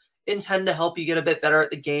supposed to like intend to help you get a bit better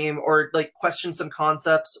at the game, or like question some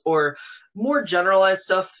concepts, or more generalized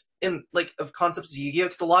stuff in like of concepts of Yu-Gi-Oh,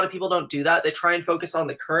 because a lot of people don't do that. They try and focus on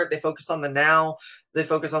the current, they focus on the now, they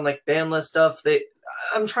focus on like ban list stuff.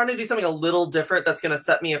 I'm trying to do something a little different that's going to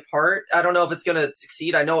set me apart. I don't know if it's going to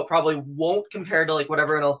succeed. I know it probably won't compared to like what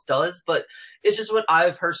everyone else does, but it's just what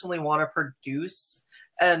I personally want to produce,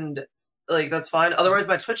 and like that's fine. Otherwise,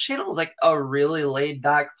 my Twitch channel is like a really laid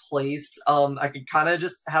back place. I could kind of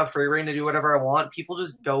just have free reign to do whatever I want. People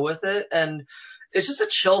just go with it, and it's just a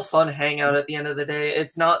chill, fun hangout at the end of the day.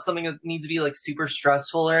 It's not something that needs to be like super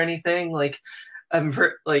stressful or anything. Like I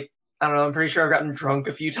don't know, I'm pretty sure I've gotten drunk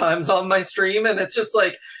a few times on my stream, and it's just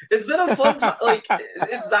like, it's been a fun time. Like,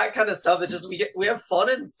 it's that kind of stuff. It's just, we have fun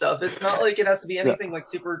and stuff. It's not like it has to be anything like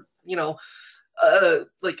super,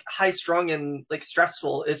 like high strung and like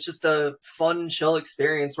stressful. It's just a fun, chill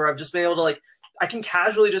experience where I've just been able to like, I can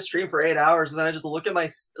casually just stream for 8 hours, and then I just look at my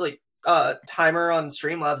like timer on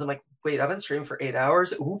Streamlabs. I'm like, wait, I've been streaming for 8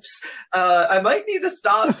 hours. Oops. I might need to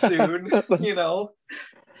stop soon,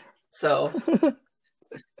 so.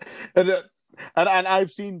 And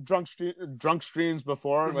I've seen drunk streams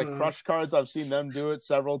before, like Crush Cards. I've seen them do it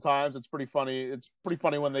several times. It's pretty funny. It's pretty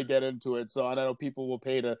funny when they get into it. So I know people will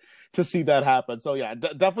pay to see that happen. So yeah,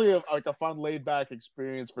 definitely like a fun, laid back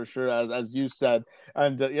experience for sure, as you said.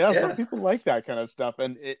 And some people like that kind of stuff.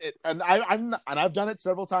 And I've done it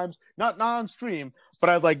several times, not on stream, but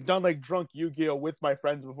I've like done like drunk Yu-Gi-Oh with my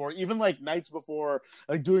friends before, even like nights before,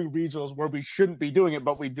 like doing regionals where we shouldn't be doing it,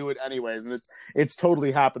 but we do it anyways. And it's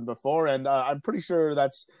totally happened before. And I'm pretty sure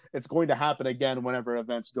it's going to happen again whenever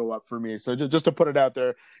events go up for me. So just to put it out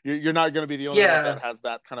there, you're not going to be the only one that has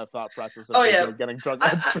that kind of thought process of getting drunk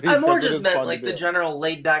on stream. I more just meant like the general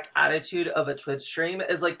laid back attitude of a Twitch stream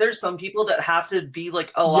is like, there's some people that have to be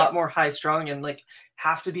like a lot more high strung and like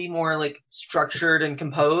have to be more like structured and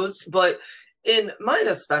composed. But in mine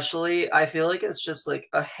especially, I feel like it's just like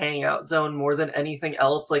a hangout zone more than anything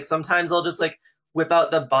else. Like sometimes I'll just like whip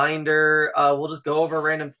out the binder, we'll just go over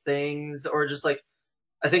random things, or just like,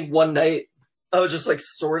 I think one night I was just like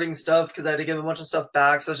sorting stuff because I had to give a bunch of stuff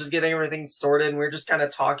back, so I was just getting everything sorted, and we were just kind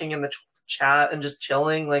of talking in the chat and just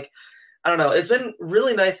chilling. Like, I don't know, it's been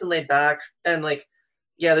really nice and laid back, and like,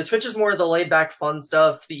 yeah, the Twitch is more the laid back fun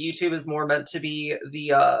stuff. The YouTube is more meant to be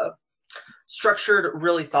the structured,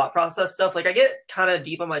 really thought process stuff. Like I get kind of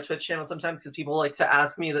deep on my Twitch channel sometimes because people like to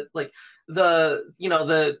ask me that like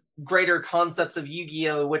the greater concepts of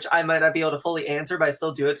Yu-Gi-Oh, which I might not be able to fully answer, but I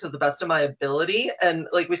still do it to the best of my ability. And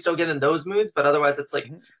like we still get in those moods, but otherwise it's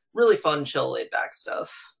like really fun, chill, laid back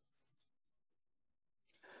stuff.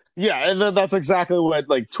 Yeah, and that's exactly what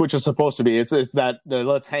like Twitch is supposed to be. It's that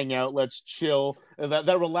let's hang out, let's chill,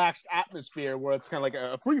 that relaxed atmosphere where it's kind of like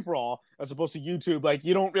a free for all, as opposed to YouTube. Like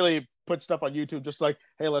you don't really put stuff on YouTube just like,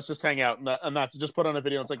 hey, let's just hang out, and that's just put on a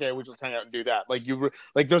video. And it's like, hey, we just hang out and do that.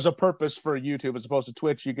 Like there's a purpose for YouTube as opposed to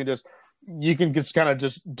Twitch. You can just kind of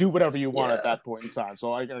just do whatever you want at that point in time.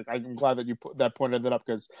 So I'm glad that you pointed that up,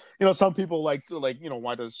 because some people like to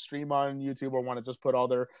want to stream on YouTube or want to just put all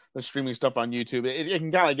the streaming stuff on YouTube. It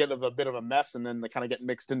can kind of get a bit of a mess, and then they kind of get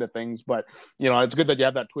mixed into things. But it's good that you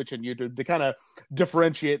have that Twitch and YouTube to kind of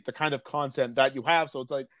differentiate the kind of content that you have. So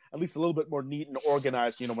it's like at least a little bit more neat and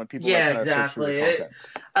organized. When people exactly.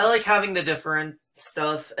 I like having the different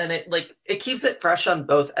stuff, and it keeps it fresh on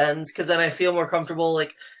both ends, because then I feel more comfortable.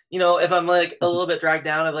 Like if I'm like a little bit dragged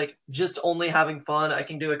down of like just only having fun, I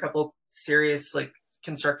can do a couple serious like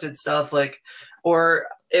constructed stuff, like, or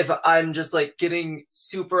if I'm just like getting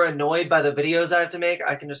super annoyed by the videos I have to make,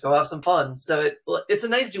 I can just go have some fun. So it's a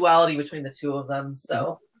nice duality between the two of them.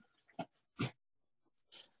 So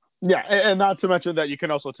Yeah, and not to mention that you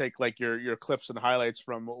can also take like your clips and highlights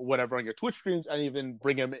from whatever on your Twitch streams and even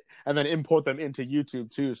bring them and then import them into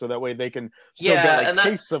YouTube too, so that way they can still get like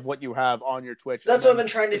tastes of what you have on your Twitch. That's what I've been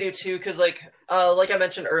trying to do too, because like I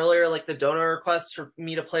mentioned earlier, like the donor requests for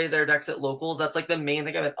me to play their decks at locals, that's like the main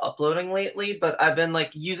thing I've been uploading lately. But I've been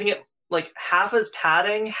like using it like half as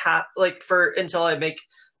padding, half like for until I make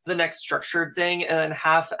the next structured thing, and then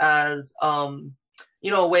half as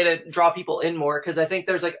a way to draw people in more, because I think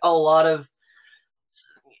there's like a lot of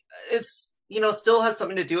it's still has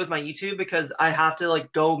something to do with my YouTube, because I have to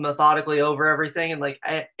like go methodically over everything and like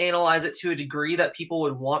analyze it to a degree that people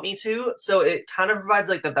would want me to. So it kind of provides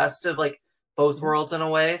like the best of like both worlds in a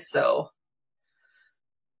way. So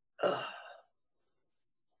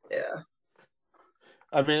yeah.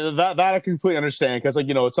 I mean, that I completely understand, because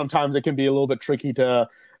like sometimes it can be a little bit tricky to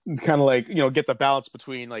kind of like get the balance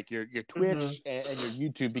between like your Twitch and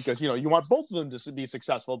your YouTube, because you want both of them to be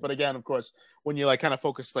successful. But again, of course, when you like kind of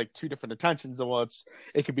focus like two different attentions, well,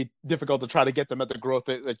 it can be difficult to try to get them at the growth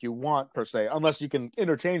that you want per se, unless you can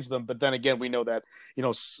interchange them. But then again, we know that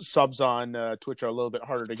subs on Twitch are a little bit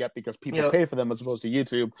harder to get, because people pay for them, as opposed to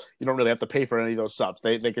YouTube. You don't really have to pay for any of those subs.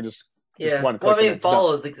 They can just one click. Well, I mean,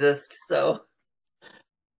 follows exist, so.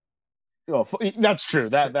 Well, that's true.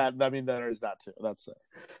 That I mean, there is that too. That's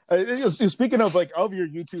speaking of like of your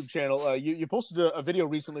YouTube channel. You posted a video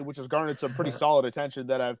recently which has garnered some pretty solid attention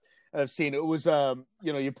that I've seen. It was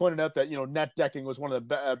you pointed out that net decking was one of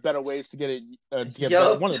the better ways to get it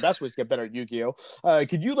one of the best ways to get better at Yu-Gi-Oh.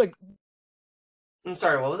 Could you like? I'm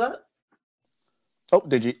sorry. What was that?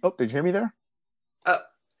 Did you hear me there?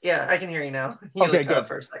 Yeah, I can hear you now. Okay, good.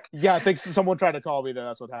 For a second. Yeah, I think someone tried to call me there.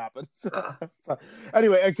 That's what happened. So,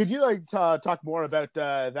 anyway, could you like talk more about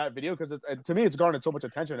that video? Because to me, it's garnered so much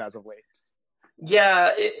attention as of late. Yeah,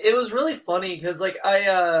 it was really funny because like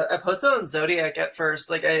I posted on Zodiac at first.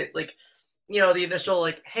 Like the initial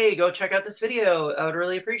like, hey, go check out this video. I would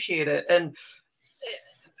really appreciate it. And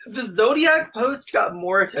the Zodiac post got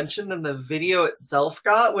more attention than the video itself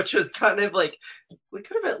got, which was kind of like, we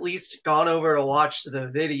could have at least gone over to watch the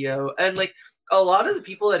video. And like a lot of the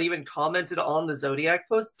people that even commented on the Zodiac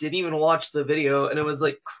post didn't even watch the video, and it was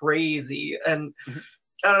like crazy. And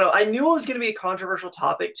I don't know, I knew it was going to be a controversial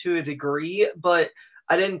topic to a degree, but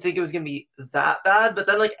I didn't think it was going to be that bad. But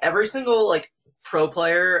then like every single like pro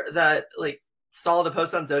player that like saw the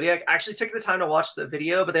post on Zodiac actually took the time to watch the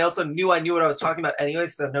video, but they also knew I knew what I was talking about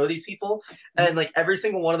anyways, because I know these people. And like every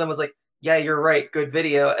single one of them was like, yeah, you're right, good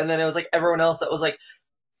video. And then it was like everyone else that was like,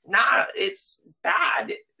 nah, it's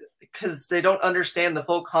bad, because they don't understand the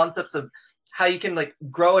full concepts of how you can like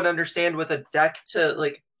grow and understand with a deck to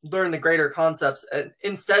like learn the greater concepts. And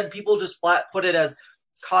instead people just flat put it as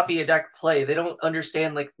copy a deck, play. They don't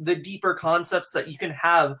understand like the deeper concepts that you can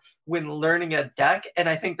have when learning a deck. And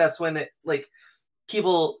I think that's when it like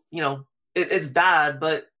people, it's bad,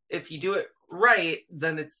 but if you do it right,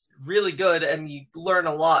 then it's really good and you learn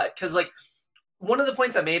a lot. Because like one of the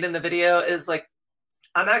points I made in the video is like,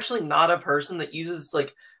 I'm actually not a person that uses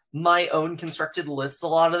like my own constructed lists a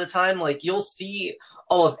lot of the time. Like you'll see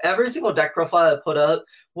almost every single deck profile I put up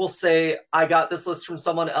will say I got this list from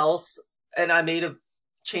someone else and I made a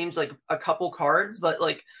change like a couple cards, but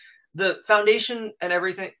like the foundation and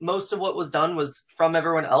everything, most of what was done was from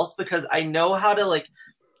everyone else, because I know how to like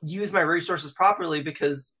use my resources properly.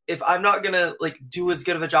 Because if I'm not gonna like do as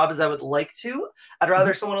good of a job as I would like to, I'd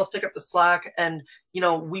rather someone else pick up the slack and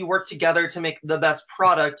we work together to make the best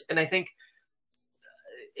product. And I think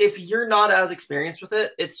if you're not as experienced with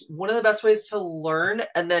it, it's one of the best ways to learn,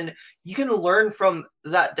 and then you can learn from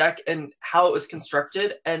that deck and how it was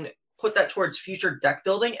constructed and put that towards future deck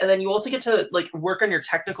building. And then you also get to like work on your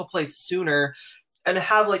technical play sooner and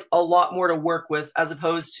have like a lot more to work with, as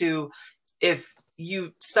opposed to if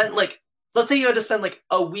you spent like, let's say you had to spend like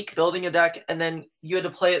a week building a deck and then you had to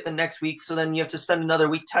play it the next week, so then you have to spend another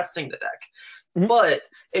week testing the deck. But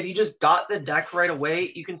if you just got the deck right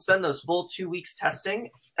away, you can spend those full 2 weeks testing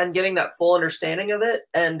and getting that full understanding of it,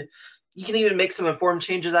 and you can even make some informed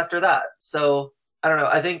changes after that. So I don't know,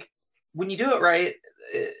 I think when you do it right,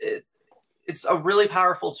 it's a really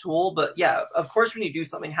powerful tool. But yeah, of course, when you do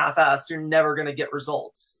something half-assed, you're never going to get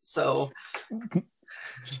results. So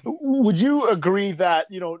would you agree that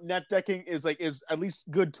net decking is at least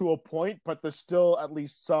good to a point, but there's still at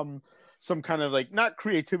least some kind of like, not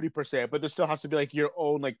creativity per se, but there still has to be like your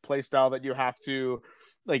own like play style that you have to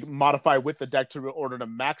like modify with the deck in order to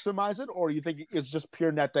maximize it? Or you think it's just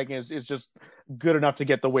pure net decking is just good enough to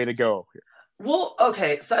get the way to go here? Well,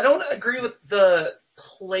 okay, so I don't agree with the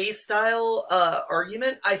play style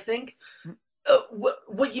argument. I think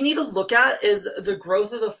what you need to look at is the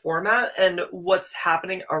growth of the format and what's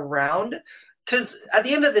happening around. Because at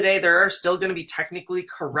the end of the day, there are still going to be technically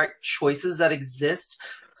correct choices that exist.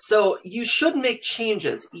 So you should make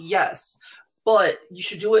changes, yes, but you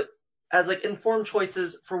should do it as like informed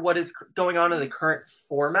choices for what is going on in the current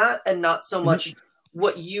format and not so much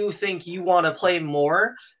what you think you want to play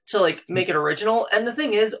more to like make it original. And the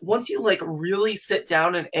thing is, once you like really sit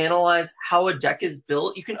down and analyze how a deck is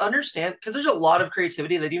built, you can understand, because there's a lot of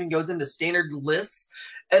creativity that even goes into standard lists,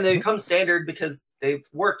 and they become standard because they've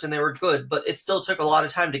worked and they were good, but it still took a lot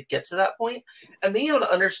of time to get to that point. And being able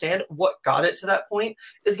to understand what got it to that point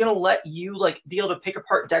is going to let you like be able to pick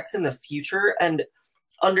apart decks in the future and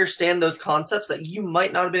understand those concepts that you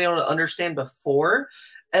might not have been able to understand before.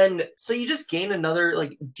 And so you just gain another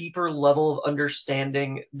like deeper level of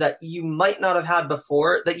understanding that you might not have had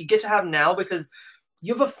before, that you get to have now because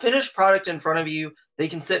you have a finished product in front of you that you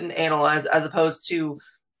can sit and analyze, as opposed to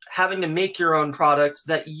having to make your own products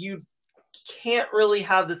that you can't really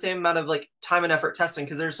have the same amount of like time and effort testing,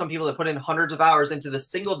 because there's some people that put in hundreds of hours into the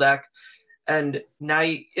single deck, and now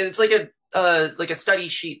it's like a study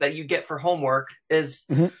sheet that you get for homework. Is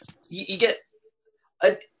you get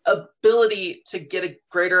an ability to get a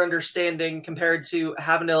greater understanding compared to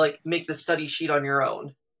having to like make the study sheet on your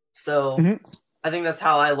own. So I think that's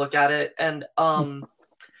how I look at it. And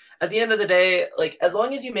at the end of the day, like as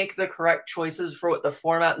long as you make the correct choices for what the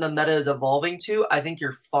format and the meta is evolving to, I think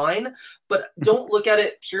you're fine. But don't look at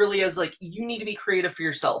it purely as like you need to be creative for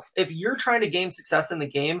yourself. If you're trying to gain success in the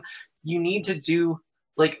game, you need to do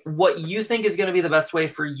like what you think is going to be the best way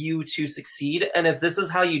for you to succeed. And if this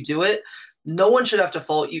is how you do it, no one should have to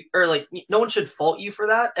fault you, or like no one should fault you for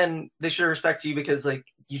that, and they should respect you because like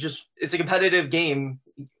it's a competitive game.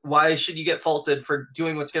 Why should you get faulted for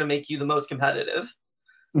doing what's going to make you the most competitive?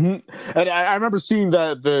 And I remember seeing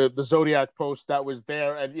the Zodiac post that was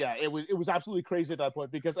there, and yeah, it was absolutely crazy at that point,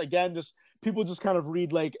 because again, just people just kind of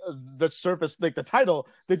read like the surface, like the title,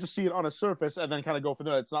 they just see it on a surface and then kind of go from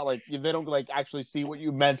there. It's not like they don't like actually see what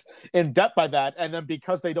you meant in depth by that, and then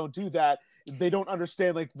because they don't do that, they don't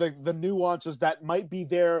understand like the nuances that might be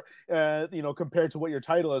there, compared to what your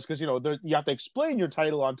title is, because you have to explain your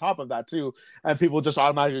title on top of that too, and people just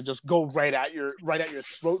automatically just go right at your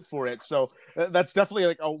throat for it. So that's definitely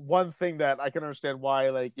like a one thing that I can understand why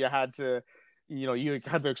like you had to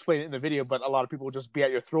explain it in the video, but a lot of people will just be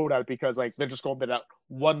at your throat at it because like they're just going by that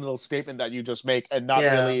one little statement that you just make and not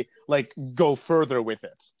really like go further with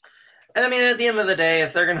it. And I mean, at the end of the day,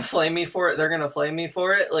 if they're going to flame me for it, they're going to flame me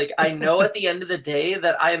for it. Like, I know at the end of the day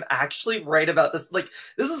that I am actually right about this. Like,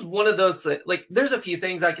 this is one of those, like, there's a few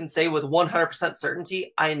things I can say with 100%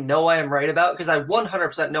 certainty I know I am right about, because I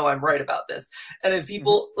 100% know I'm right about this. And if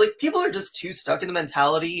people, people are just too stuck in the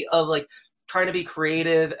mentality of, like, trying to be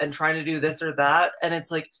creative and trying to do this or that. And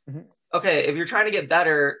it's like, okay, if you're trying to get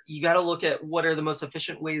better, you got to look at what are the most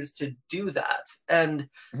efficient ways to do that. And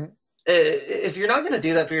if you're not going to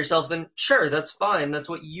do that for yourself, then sure, that's fine. That's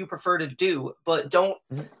what you prefer to do. But don't,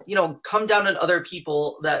 come down on other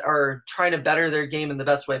people that are trying to better their game in the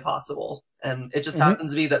best way possible. And it just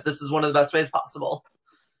happens to be that this is one of the best ways possible.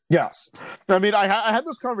 Yes. I mean, I had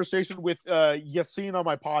this conversation with Yassine on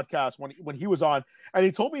my podcast when he was on, and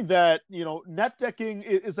he told me that, net decking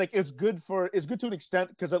is like, it's good to an extent,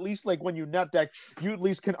 because at least like when you net deck, you at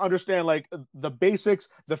least can understand like the basics,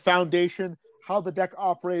 the foundation, how the deck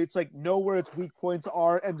operates, like know where its weak points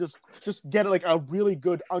are, and just get like a really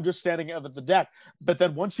good understanding of the deck. But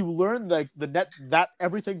then once you learn like that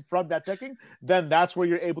everything from net decking, then that's where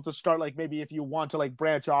you're able to start, like maybe if you want to like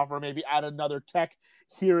branch off or maybe add another tech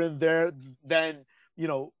here and there, then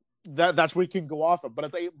that's where you can go off of.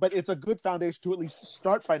 But it's a good foundation to at least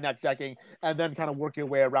start by net decking and then kind of work your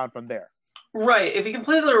way around from there. Right. If you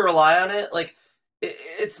completely rely on it, like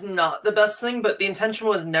it's not the best thing, but the intention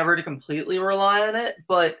was never to completely rely on it.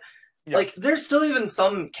 But like there's still even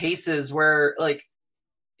some cases where like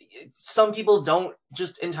some people don't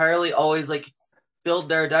just entirely always like build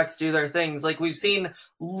their decks, do their things. Like we've seen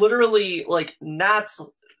literally like Nats,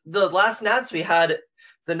 the last Nats we had,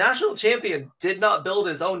 the national champion did not build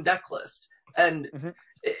his own deck list. And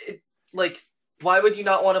like, why would you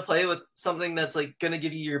not want to play with something that's like going to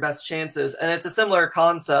give you your best chances? And it's a similar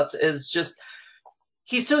concept, is just,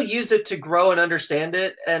 he still used it to grow and understand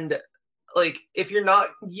it. And like, if you're not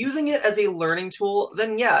using it as a learning tool,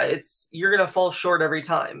 then you're going to fall short every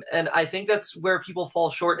time. And I think that's where people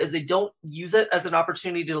fall short, is they don't use it as an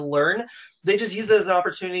opportunity to learn. They just use it as an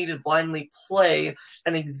opportunity to blindly play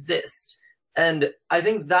and exist. And I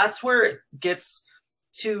think that's where it gets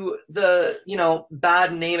to the,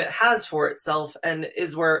 bad name it has for itself, and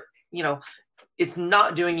is where, it's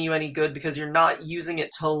not doing you any good because you're not using it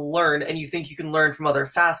to learn, and you think you can learn from other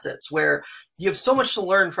facets where you have so much to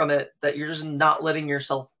learn from it that you're just not letting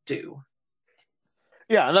yourself do.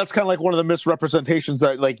 Yeah, and that's kind of like one of the misrepresentations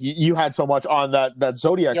that like you had so much on that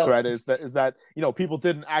Zodiac Yep. thread is that people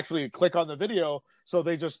didn't actually click on the video, so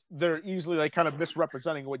they're easily like kind of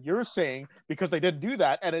misrepresenting what you're saying because they didn't do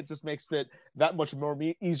that, and it just makes it that much more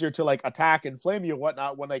easier to like attack and flame you and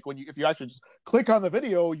whatnot. If you actually just click on the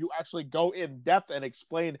video, you actually go in depth and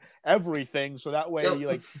explain everything, so that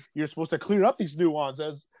way you're supposed to clear up these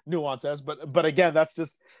nuances. But again, that's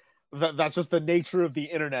just the nature of the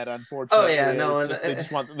internet, unfortunately. Oh yeah, no, they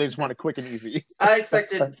just want it quick and easy. I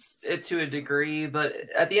expected it to a degree, but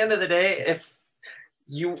at the end of the day, if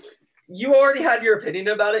you already had your opinion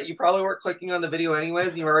about it, you probably weren't clicking on the video anyways,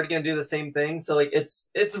 and you were already going to do the same thing. So like,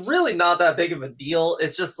 it's really not that big of a deal.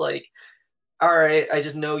 It's just like, all right, I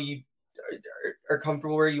just know you are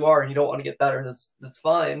comfortable where you are and you don't want to get better. That's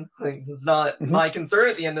fine. Like, it's not my concern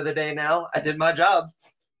at the end of the day. Now I did my job.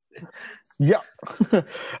 Yeah,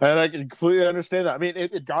 and I can completely understand that. I mean,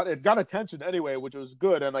 it got attention anyway, which was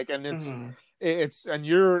good, and it's and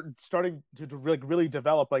you're starting to really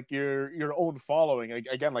develop like your own following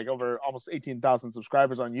again, like over almost 18,000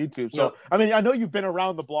 subscribers on YouTube. So I mean, I know you've been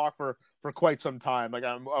around the block for quite some time. Like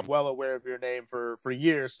I'm well aware of your name for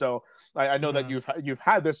years. So I know that you've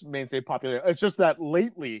had this mainstay popularity. It's just that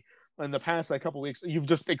lately, in the past like couple of weeks, you've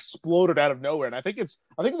just exploded out of nowhere, and I think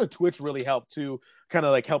the Twitch really helped to kind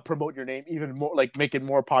of like help promote your name even more, like make it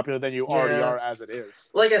more popular than you already are as it is.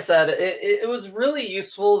 Like I said, it was really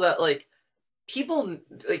useful that like people,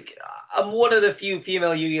 like, I'm one of the few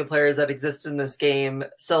female Yu-Gi-Oh players that exist in this game,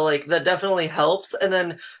 so like that definitely helps. And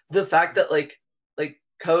then the fact that like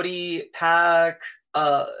Cody, Pack,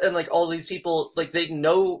 and like all these people, like they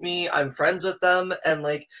know me, I'm friends with them, and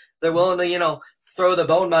like they're willing to throw the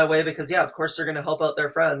bone my way because of course they're going to help out their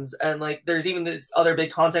friends. And like there's even these other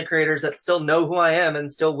big content creators that still know who I am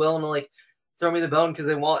and still willing to like throw me the bone because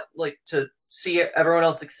they want like to see everyone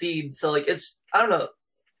else succeed. So like it's, I don't know,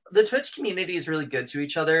 the Twitch community is really good to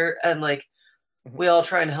each other, and like we all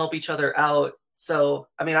try and help each other out. So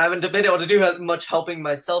I mean, I haven't been able to do as much helping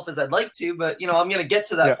myself as I'd like to, but I'm going to get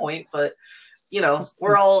to that point. But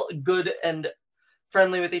we're all good and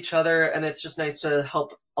friendly with each other, and it's just nice to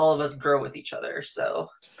help all of us grow with each other. So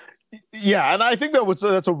yeah, and I think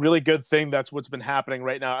that's a really good thing. That's what's been happening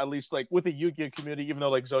right now, at least like with the Yu-Gi-Oh community, even though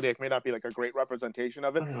like Zodiac may not be like a great representation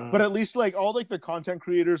of it, but at least like all like the content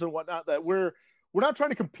creators and whatnot, that we're not trying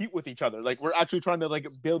to compete with each other. Like we're actually trying to like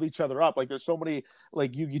build each other up. Like there's so many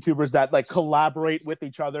like YouTubers that like collaborate with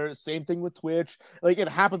each other. Same thing with Twitch. Like it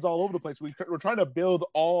happens all over the place. We're trying to build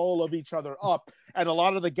all of each other up. And a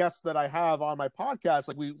lot of the guests that I have on my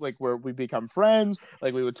podcast, we become friends.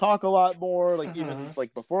 Like we would talk a lot more. Like even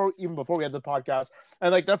before we had the podcast.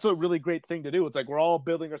 And like that's a really great thing to do. It's like we're all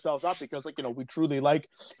building ourselves up because like we truly like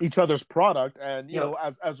each other's product. And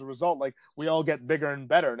as a result, like we all get bigger and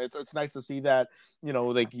better. And it's nice to see that.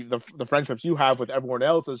 Like the friendships you have with everyone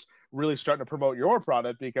else is really starting to promote your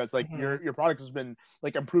product because like your product has been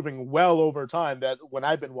like improving well over time that when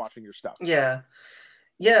I've been watching your stuff.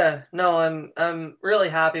 Yeah, no, I'm really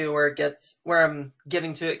happy where I'm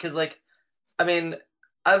getting to it, because like, I mean,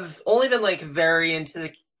 I've only been like very into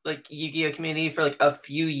the like Yu-Gi-Oh community for like a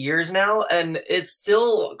few years now, and it's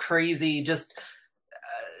still crazy just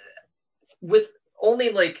with only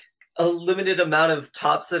like a limited amount of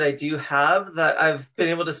tops that I do have, that I've been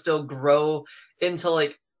able to still grow into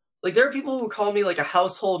like there are people who call me like a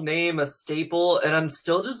household name, a staple, and I'm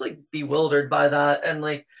still just like bewildered by that. And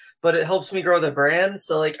like, but it helps me grow the brand.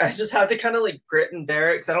 So like, I just have to kind of like grit and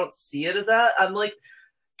bear it, because I don't see it as that. I'm like,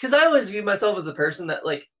 because I always view myself as a person that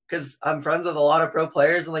like, because I'm friends with a lot of pro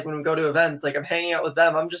players, and like when we go to events, like I'm hanging out with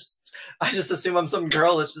them, I just assume I'm some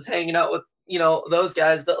girl that's just hanging out with those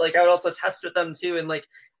guys. But like I would also test with them too, and like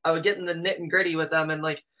I would get in the nit and gritty with them, and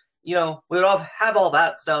like we would all have all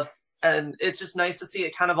that stuff, and it's just nice to see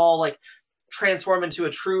it kind of all like transform into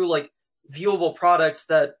a true like viewable product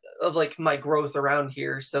that of like my growth around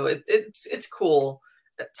here. So it's cool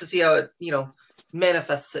to see how it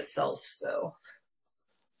manifests itself. So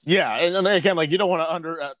yeah, and again, like you don't want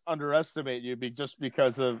to underestimate you just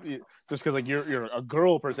because like you're a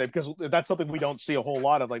girl per se, because that's something we don't see a whole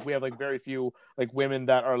lot of. Like we have like very few like women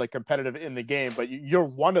that are like competitive in the game, but you're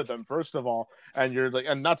one of them first of all, and you're like,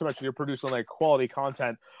 and not to mention you're producing like quality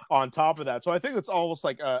content on top of that. So I think it's almost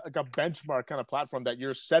like a benchmark kind of platform that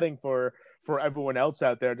you're setting for for everyone else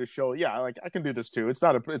out there to show, yeah, like I can do this too. It's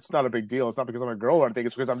not a big deal. It's not because I'm a girl or anything.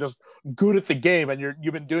 It's because I'm just good at the game, and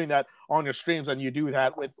you've been doing that on your streams, and you do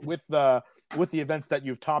that with the events that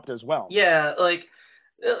you've topped as well. Yeah, like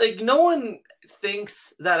no one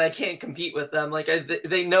thinks that I can't compete with them. Like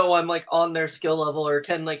they know I'm like on their skill level or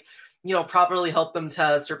can like, properly help them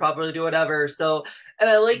test or properly do whatever. So, and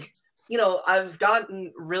I like, I've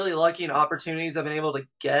gotten really lucky in opportunities I've been able to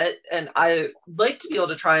get, and I like to be able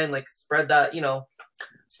to try and like spread that,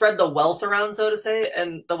 spread the wealth around, so to say.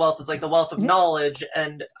 And the wealth is like the wealth of knowledge.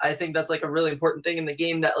 And I think that's like a really important thing in the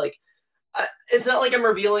game that like, it's not like I'm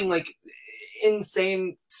revealing like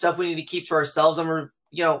insane stuff we need to keep to ourselves. I'm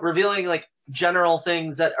revealing like general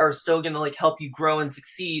things that are still going to like help you grow and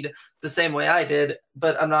succeed the same way I did,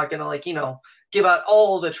 but I'm not going to like, give out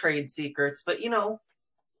all the trade secrets, but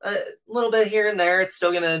a little bit here and there, it's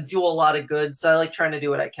still going to do a lot of good. So I like trying to do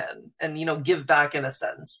what I can and, give back in a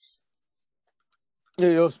sense.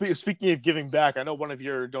 Speaking of giving back, I know one of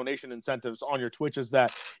your donation incentives on your Twitch is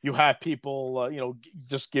that you have people,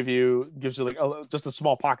 just gives you like just a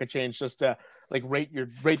small pocket change just to like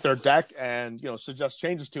rate their deck and suggest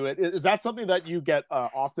changes to it. Is that something that you get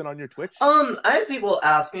often on your Twitch? I have people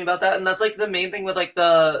ask me about that, and that's like the main thing with like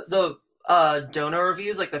the donor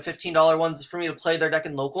reviews, like the $15 ones for me to play their deck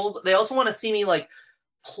in locals. They also want to see me like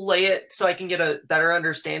play it so I can get a better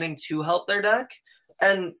understanding to help their deck,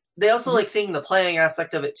 and they also like seeing the playing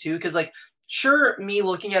aspect of it too, because like sure, me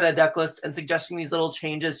looking at a deck list and suggesting these little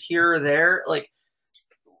changes here or there like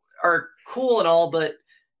are cool and all, but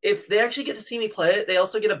if they actually get to see me play it, they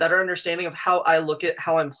also get a better understanding of how I look at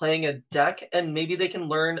how I'm playing a deck, and maybe they can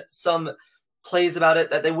learn some plays about it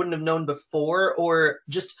that they wouldn't have known before, or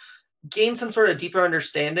just gain some sort of deeper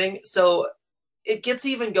understanding. So it gets to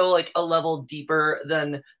even go like a level deeper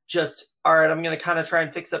than just, all right, I'm going to kind of try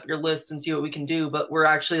and fix up your list and see what we can do. But we're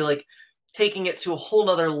actually like taking it to a whole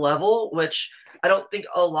nother level, which I don't think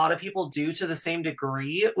a lot of people do to the same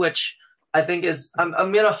degree, which I think is, I'm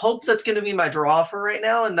going to hope that's going to be my draw for right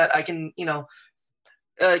now. And that I can,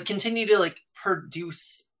 continue to like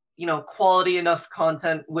produce, quality enough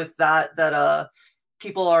content with that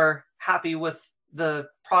people are happy with the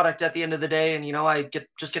product at the end of the day. And, I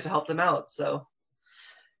just get to help them out. So.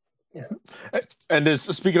 Yeah. And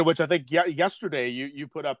speaking of which, I think yesterday you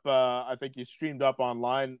put up I think you streamed up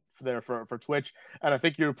online for Twitch, and I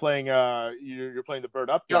think you're playing you're playing the Bird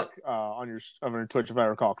Up deck on your Twitch, if I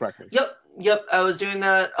recall correctly. Yep, I was doing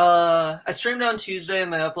that. I streamed on Tuesday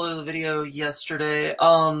and I uploaded the video yesterday.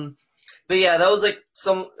 But yeah, that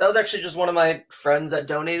was actually just one of my friends that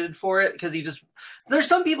donated for it, because there's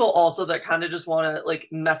some people also that kind of just want to like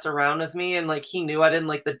mess around with me, and like he knew I didn't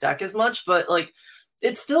like the deck as much, but like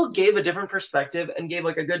it still gave a different perspective and gave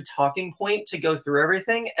like a good talking point to go through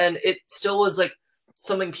everything. And it still was like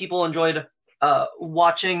something people enjoyed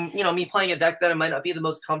watching, me playing a deck that I might not be the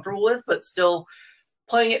most comfortable with, but still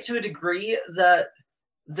playing it to a degree that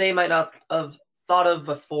they might not have thought of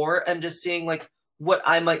before, and just seeing like what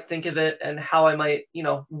I might think of it and how I might,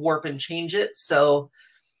 warp and change it. So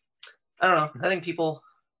I don't know. I think people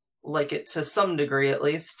like it to some degree, at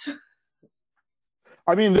least.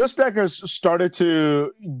 I mean, this deck has started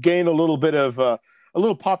to gain a little bit of a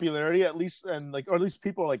little popularity, at least, and like, or at least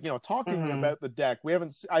people are like, talking about the deck.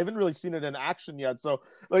 I haven't really seen it in action yet. So,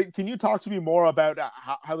 like, can you talk to me more about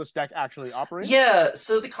how this deck actually operates? Yeah.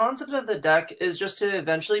 So the concept of the deck is just to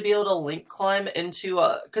eventually be able to link climb into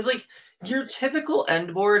because like your typical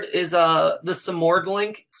end board is the Simorgh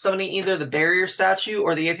link, summoning either the Barrier Statue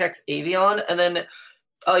or the Apex Avian, and then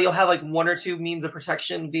you'll have like one or two means of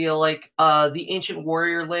protection via like the Ancient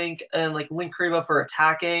Warrior link and like Link Kariba for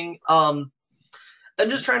attacking. I'm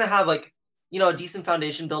just trying to have like, a decent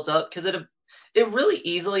foundation built up, because it really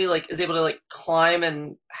easily like is able to like climb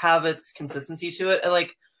and have its consistency to it. And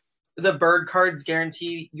like the bird cards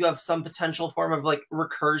guarantee you have some potential form of like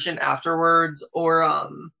recursion afterwards, or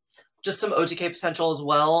just some OTK potential as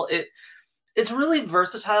well. It's really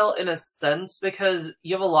versatile in a sense, because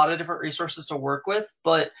you have a lot of different resources to work with,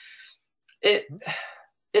 but it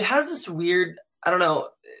has this weird, I don't know,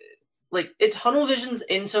 like it tunnel visions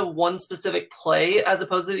into one specific play as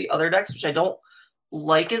opposed to the other decks, which I don't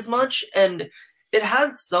like as much. And it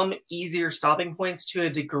has some easier stopping points to a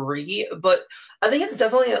degree, but I think it's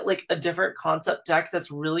definitely like a different concept deck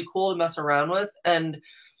that's really cool to mess around with, and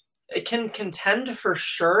it can contend for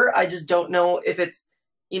sure. I just don't know if it's,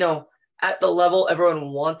 at the level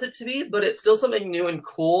everyone wants it to be, but it's still something new and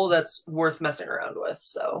cool that's worth messing around with.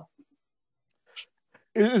 So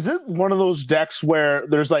is it one of those decks where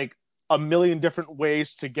there's like a million different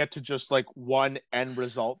ways to get to just like one end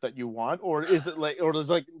result that you want, or is it like, or there's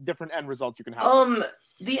like different end results you can have?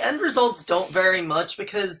 the end results don't vary much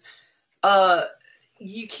because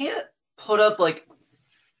you can't put up like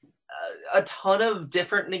a ton of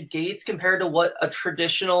different negates compared to what a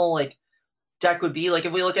traditional like deck would be. Like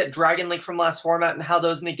if we look at Dragon Link from last format and how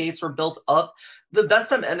those negates were built up, the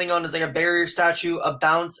best I'm ending on is like a barrier statue, a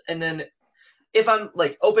bounce, and then if I'm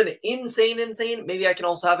like open insane, maybe I can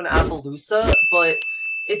also have an Appaloosa, but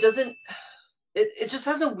it doesn't. It just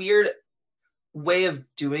has a weird way of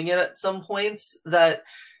doing it at some points that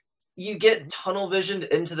you get tunnel visioned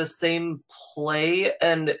into the same play,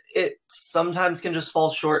 and it sometimes can just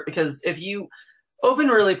fall short because if you open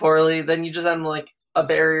really poorly, then you just end like a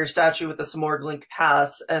barrier statue with a Smorg Link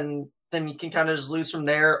pass, and then you can kind of just lose from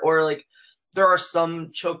there. Or like there are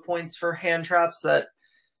some choke points for hand traps that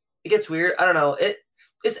it gets weird. I don't know.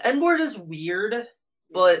 Its end board is weird,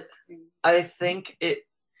 but I think it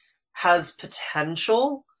has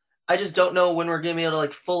potential. I just don't know when we're going to be able to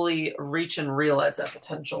like fully reach and realize that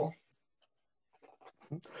potential.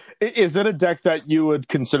 Is it a deck that you would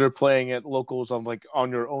consider playing at locals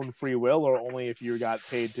on your own free will, or only if you got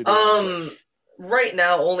paid to do it? Right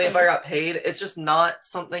now, only if I got paid. It's just not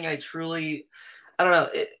something I truly, I don't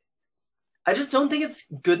know. I just don't think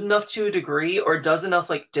it's good enough to a degree or does enough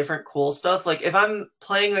like different cool stuff. Like if I'm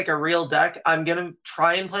playing like a real deck, I'm going to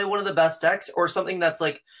try and play one of the best decks or something that's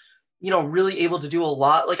like, really able to do a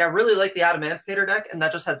lot. Like I really like the Emancipator deck and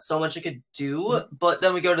that just had so much it could do. But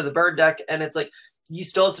then we go to the Bird deck and it's like, you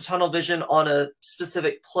still have to tunnel vision on a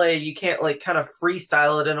specific play. You can't like kind of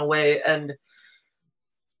freestyle it in a way. And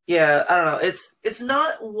yeah, I don't know. It's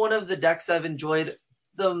not one of the decks I've enjoyed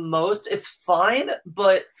the most. It's fine,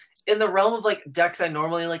 but in the realm of like decks I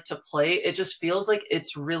normally like to play, it just feels like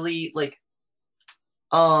it's really like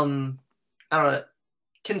I don't know,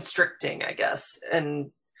 constricting, I guess.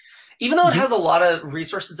 And even though it has a lot of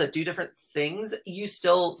resources that do different things, you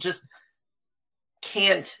still just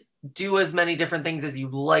can't do as many different things as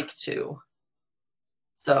you'd like to.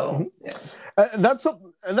 So yeah. And that's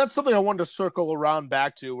something I wanted to circle around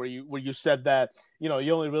back to, where you said that you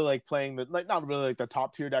only really like playing the like not really like the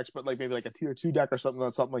top tier decks, but like maybe like a tier 2 deck or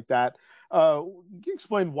something like that. Can you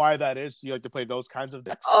explain why that is? Do you like to play those kinds of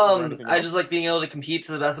decks? I just like being able to compete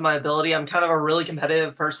to the best of my ability. I'm kind of a really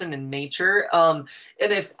competitive person in nature. And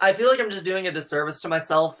if I feel like I'm just doing a disservice to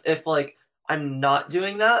myself if like I'm not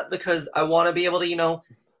doing that, because I want to be able to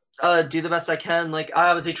do the best I can. Like I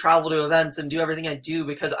obviously travel to events and do everything I do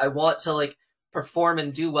because I want to like perform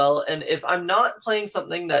and do well. And if I'm not playing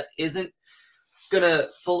something that isn't gonna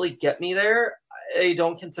fully get me there, I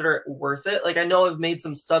don't consider it worth it. Like I know I've made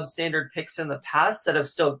some substandard picks in the past that have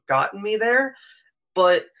still gotten me there,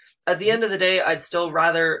 but at the end of the day, I'd still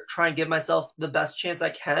rather try and give myself the best chance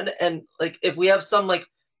I can. And like if we have some like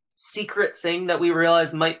secret thing that we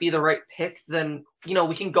realize might be the right pick, then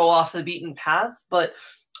we can go off the beaten path. But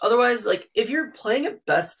otherwise, like if you're playing a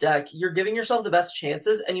best deck, you're giving yourself the best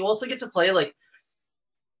chances, and you also get to play like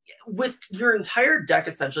with your entire deck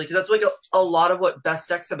essentially, because that's like a lot of what best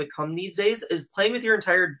decks have become these days is playing with your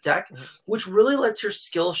entire deck, which really lets your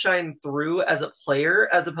skill shine through as a player,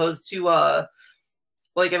 as opposed to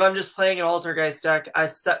like if I'm just playing an Altergeist deck, I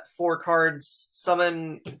set 4 cards,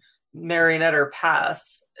 summon Marionette or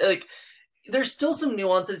pass. Like there's still some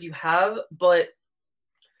nuances you have, but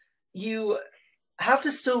you have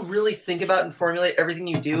to still really think about and formulate everything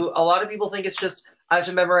you do. A lot of people think it's just I have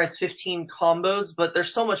to memorize 15 combos, but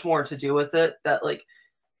there's so much more to do with it that like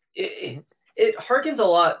it harkens a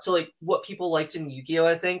lot to like what people liked in Yu-Gi-Oh,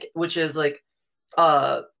 I think, which is like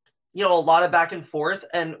a lot of back and forth.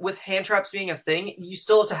 And with hand traps being a thing, you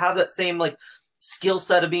still have to have that same like skill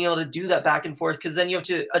set of being able to do that back and forth, because then you have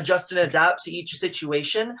to adjust and adapt to each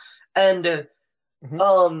situation. And being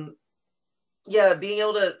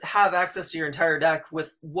able to have access to your entire deck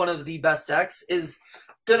with one of the best decks is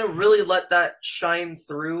going to really let that shine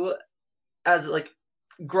through as like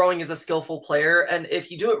growing as a skillful player. And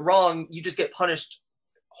if you do it wrong, you just get punished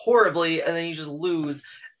horribly and then you just lose.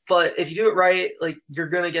 But if you do it right, like you're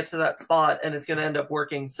going to get to that spot and it's going to end up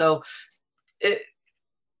working. So it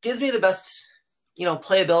gives me the best,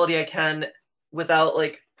 playability I can without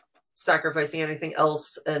like sacrificing anything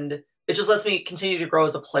else. And it just lets me continue to grow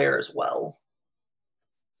as a player as well.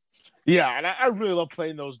 Yeah, and I really love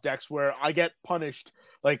playing those decks where I get punished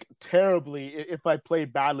like terribly if I play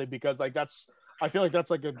badly, because like I feel like that's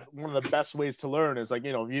like one of the best ways to learn is like,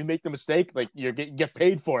 if you make the mistake, like you get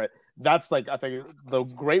paid for it. That's like, I think the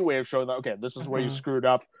great way of showing that, okay, this is where you screwed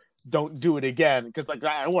up. don't do it again, because like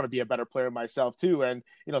I want to be a better player myself too, and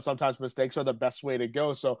sometimes mistakes are the best way to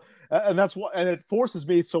go. So and that's what, and it forces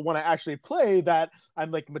me, so when I actually play, that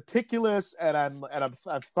I'm like meticulous, and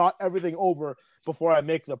I've thought everything over before I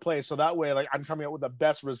make the play, so that way like I'm coming up with the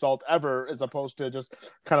best result ever, as opposed to just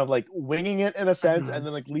kind of like winging it in a sense, and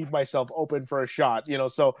then like leave myself open for a shot.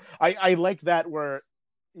 So I like that, where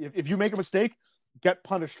if you make a mistake, get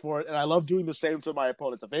punished for it. And I love doing the same to my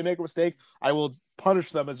opponents. If they make a mistake, I will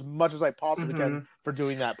punish them as much as I possibly can for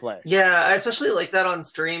doing that play. Yeah, I especially like that on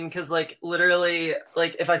stream, because like literally,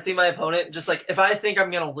 like if I see my opponent, just like if I think I'm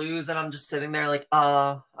gonna lose and I'm just sitting there like,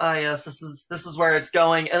 yes, this is where it's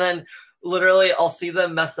going, and then literally I'll see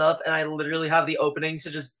them mess up, and I literally have the opening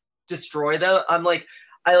to just destroy them.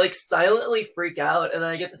 I like silently freak out, and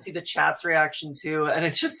then I get to see the chat's reaction too, and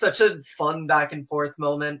it's just such a fun back and forth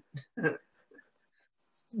moment.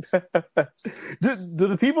 do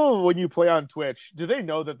the people, when you play on Twitch, do they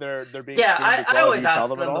know that they're being yeah I always ask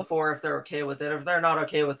them before if they're okay with it. If they're not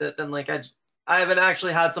okay with it, then like I haven't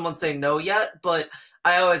actually had someone say no yet, but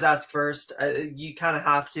I always ask first. You kind of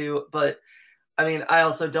have to, but I mean, I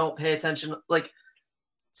also don't pay attention, like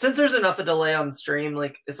since there's enough of delay on stream,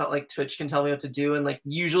 like it's not like Twitch can tell me what to do, and like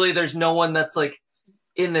usually there's no one that's like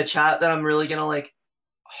in the chat that I'm really gonna like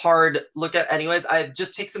hard look at anyways. I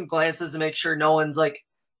just take some glances to make sure no one's like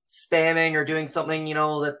spamming or doing something,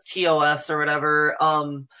 that's TOS or whatever.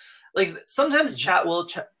 Like sometimes chat will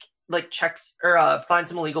checks or find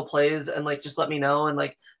some illegal plays and like just let me know, and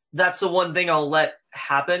like that's the one thing I'll let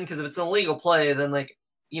happen, because if it's an illegal play, then like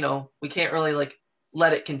we can't really like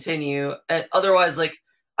let it continue, and otherwise like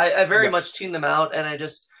I very much tune them out, and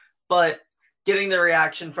but getting the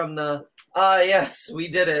reaction from the yes, we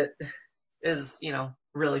did it is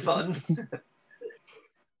really fun.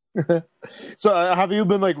 So have you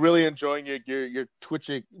been like really enjoying your Twitch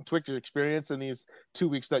experience in these 2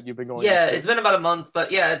 weeks that you've been going? Yeah, it's been about a month,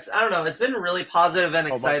 but yeah, I don't know, it's been really positive and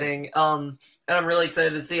exciting. And I'm really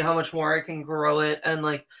excited to see how much more I can grow it, and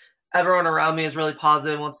like everyone around me is really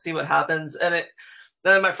positive, wants to see what happens. And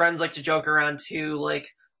then my friends like to joke around too, like,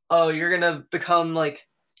 oh, you're gonna become like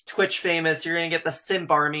Twitch famous, you're gonna get the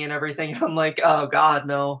simp army and everything. And I'm like, oh god,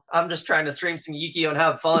 no, I'm just trying to stream some Yu-Gi-Oh and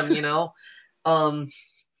have fun.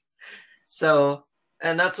 So,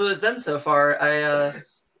 and that's what it's been so far. I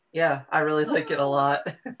really like it a lot.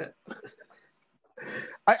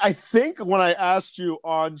 I think when I asked you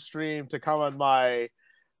on stream to come on my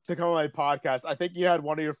podcast, I think you had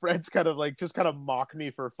one of your friends kind of mock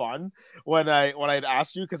me for fun when I'd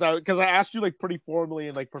asked you, because I asked you like pretty formally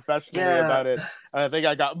and like professionally about it. And I think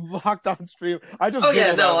I got mocked on stream. I just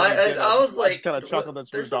I was like, kind of chuckled and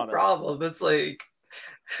there's no problem. It's like,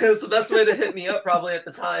 it's the best way to hit me up probably at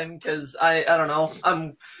the time, because I don't know,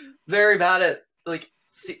 I'm very bad at like,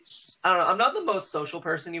 I don't know, I'm not the most social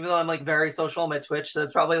person, even though I'm like very social on my Twitch, so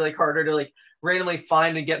it's probably like harder to like randomly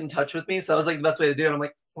find and get in touch with me. So I was like, the best way to do it, I'm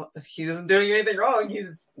like, well, he isn't doing anything wrong,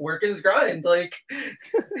 he's working his grind, like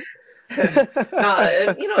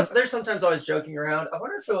there's sometimes always joking around. I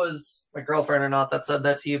wonder if it was my girlfriend or not that said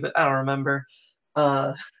that to you, but I don't remember.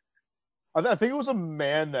 I think it was a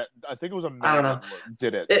man that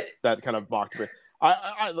did it that kind of mocked me.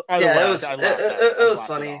 It was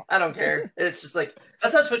funny. I don't care. It's just like,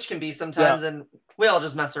 that's how Twitch can be sometimes, and we all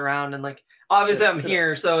just mess around, and like obviously I'm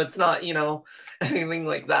here, so it's not anything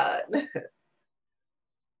like that.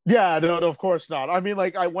 Yeah, no, of course not. I mean,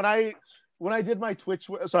 like when I did my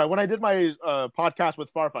podcast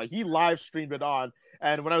with Farfa, he live streamed it on,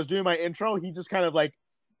 and when I was doing my intro, he kind of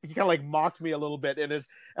mocked me a little bit in his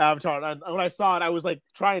avatar. And when I saw it, I was like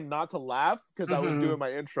trying not to laugh, because I was doing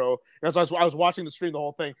my intro. And so I was watching the stream the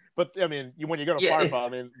whole thing. But I mean, when you go to Farfa, I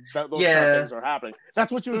mean, those kind of things are happening.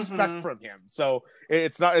 That's what you expect from him. So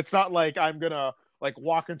it's not like I'm gonna like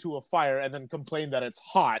walk into a fire and then complain that it's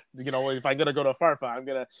hot. If I'm gonna go to Farfa, I'm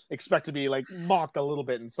gonna expect to be like mocked a little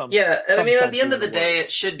bit in some. Yeah, and I mean, at the end of the day,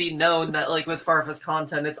 it should be known that like with Farfa's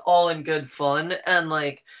content, it's all in good fun, and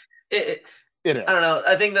like it is. I don't know.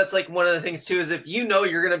 I think that's like one of the things too, is if you're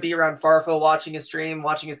going to be around Farfa, watching his stream,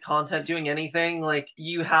 watching his content, doing anything, like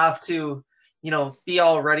you have to, be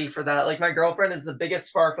all ready for that. Like my girlfriend is the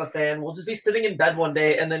biggest Farfa fan. We'll just be sitting in bed one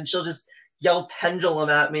day, and then she'll just yell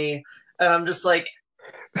pendulum at me. And I'm just like,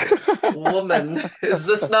 woman, is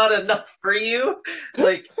this not enough for you?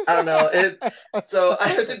 Like, I don't know. So I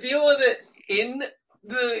have to deal with it in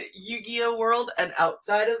the Yu-Gi-Oh world and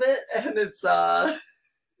outside of it. And it's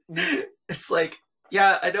like,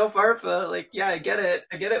 yeah, I know Farfa. Like, yeah, I get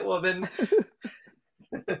it, woman.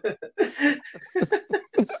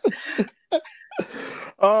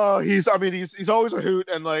 Oh, he's always a hoot,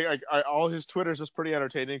 and like all his Twitter's just pretty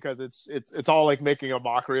entertaining because it's all like making a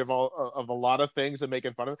mockery of a lot of things and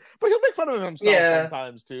making fun of it. But he'll make fun of himself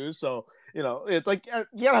sometimes too. So it's like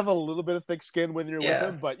you gotta have a little bit of thick skin when you're with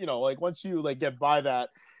him. But like once you like get by that,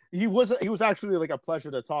 he was actually like a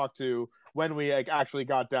pleasure to talk to when we like actually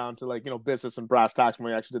got down to like business and brass tacks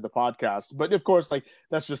when we actually did the podcast. But of course, like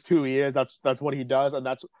that's just who he is. That's what he does, and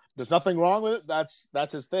there's nothing wrong with it.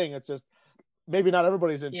 That's his thing. It's just maybe not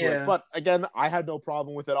everybody's into it, but again, I had no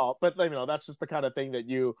problem with it all. But that's just the kind of thing that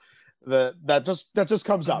just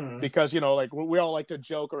comes up because like we all like to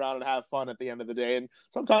joke around and have fun at the end of the day, and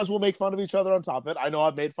sometimes we'll make fun of each other on top of it. I know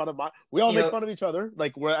I've made fun of we all make fun of each other,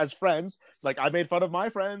 like we're as friends. Like I made fun of my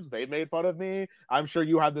friends, they made fun of me. I'm sure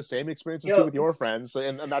you had the same experiences too with your friends,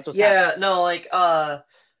 and that just happens. No, like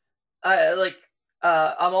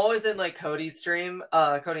I'm always in like Cody's stream,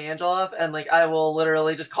 Cody Angeloff, and like I will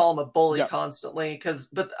literally just call him a bully constantly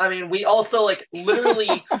but I mean we also like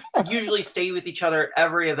literally usually stay with each other at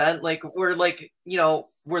every event. Like we're like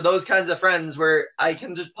we're those kinds of friends where I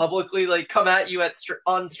can just publicly like come at you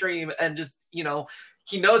on stream and just he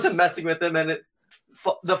knows I'm messing with him, and it's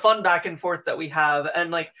the fun back and forth that we have.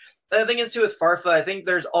 And like the thing is too with Farfa, I think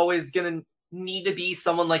there's always gonna need to be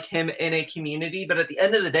someone like him in a community, but at the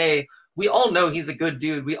end of the day, we all know he's a good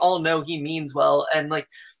dude. We all know he means well, and like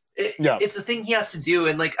it's the thing he has to do.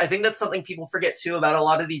 And like I think that's something people forget too about a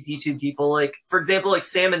lot of these YouTube people. Like for example, like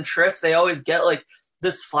Sam and Triff, they always get like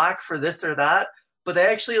this flack for this or that, but they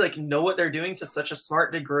actually like know what they're doing to such a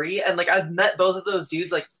smart degree. And like I've met both of those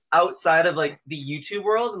dudes like outside of like the YouTube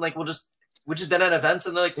world, and like which has been at events,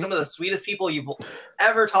 and they're like some of the sweetest people you've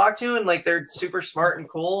ever talked to, and like they're super smart and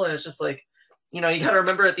cool. And it's just like you got to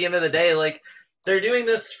remember at the end of the day, like they're doing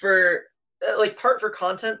this for like part for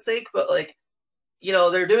content's sake, but like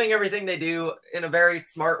they're doing everything they do in a very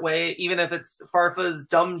smart way. Even if it's Farfa's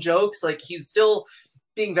dumb jokes, like he's still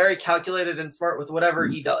being very calculated and smart with whatever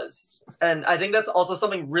he does. And I think that's also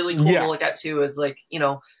something really cool to look at too, is like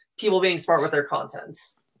people being smart with their content.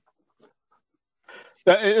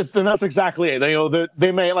 And that's exactly it.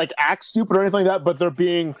 They may like act stupid or anything like that, but they're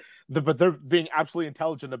being absolutely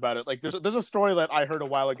intelligent about it. Like there's a story that I heard a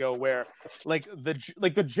while ago where like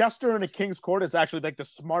the jester in a king's court is actually like the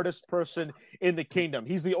smartest person in the kingdom.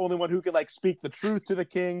 He's the only one who can like speak the truth to the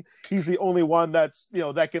king. He's the only one that's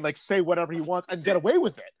that can like say whatever he wants and get away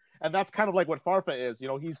with it. And that's kind of like what Farfa is.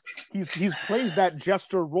 He's plays that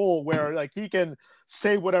jester role where like he can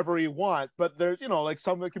say whatever he wants, but there's like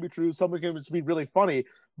some of it can be true, some of it can just be really funny,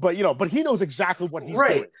 but he knows exactly what he's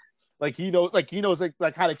doing. Like he knows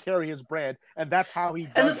like how to carry his brand, and that's how he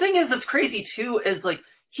does. And the thing is that's crazy too is like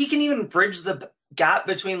he can even bridge the gap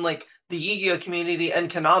between like the Yu-Gi-Oh community and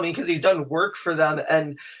Konami because he's done work for them.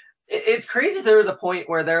 And it's crazy. There was a point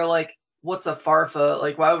where they're like, what's a Farfa?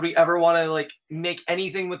 Like, why would we ever want to like make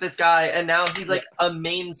anything with this guy? And now he's like a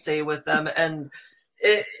mainstay with them. And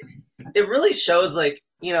it really shows like,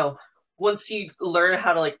 once you learn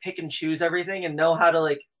how to like pick and choose everything and know how to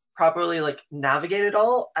like properly like navigate it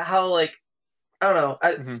all, how like I don't know,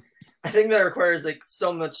 I think that requires like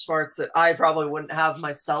so much smarts that I probably wouldn't have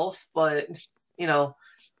myself, but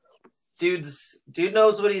dude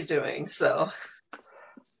knows what he's doing. So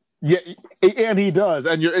yeah, and he does.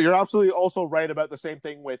 And you're absolutely also right about the same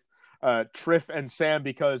thing with Triff and Sam,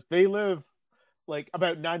 because they live like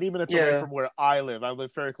about 90 minutes away from where I live. I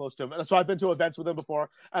live very close to them. So I've been to events with them before,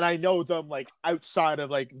 and I know them like outside of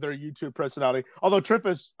like their YouTube personality. Although Triff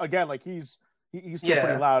is, again, like he's still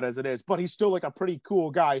pretty loud as it is, but he's still like a pretty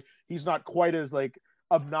cool guy. He's not quite as like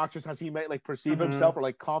obnoxious as he might like perceive himself, or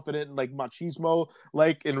like confident and like machismo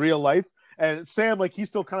like in real life. And Sam, like he's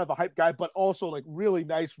still kind of a hype guy, but also like really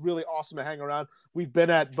nice, really awesome to hang around. We've been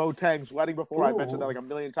at Bo Tang's wedding before. I mentioned that like a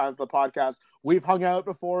million times in the podcast. We've hung out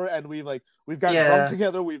before, and we've gotten drunk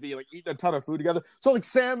together. We've like eaten a ton of food together. So like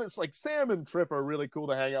Sam and Triff are really cool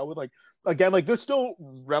to hang out with. Like again, like they're still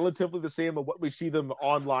relatively the same of what we see them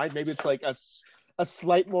online. Maybe it's like a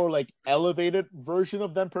slight more like elevated version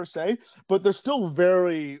of them per se, but they're still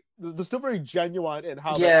very genuine in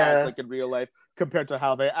how they act like in real life compared to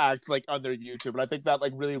how they act like on their YouTube. And I think that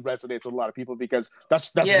like really resonates with a lot of people, because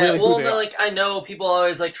that's really who they are. Like I know people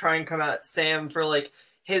always like try and come at Sam for like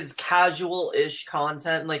his casual-ish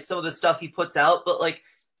content and like some of the stuff he puts out, but like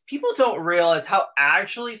people don't realize how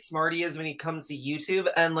actually smart he is when he comes to YouTube.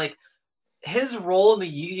 And like his role in the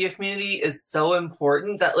Yu-Gi-Oh community is so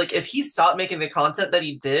important that like if he stopped making the content that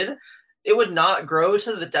he did, it would not grow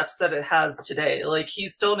to the depths that it has today. Like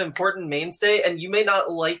he's still an important mainstay, and you may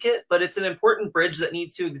not like it, but it's an important bridge that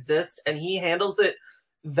needs to exist, and he handles it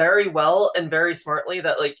very well and very smartly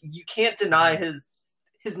that like you can't deny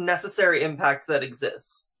his necessary impact that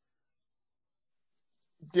exists.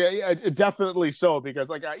 Yeah, definitely so, because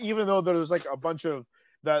like even though there's like a bunch of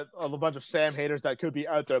Sam haters that could be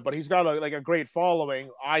out there, but he's got a great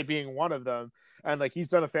following, I being one of them, and like he's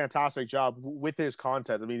done a fantastic job with his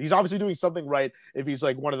content. I mean, he's obviously doing something right if he's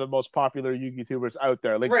like one of the most popular YouTubers out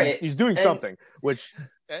there. Like right. he's doing something, which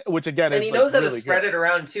again, and is, he knows like, how really to spread good. it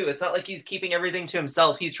around too. It's not like he's keeping everything to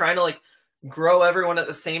himself. He's trying to like grow everyone at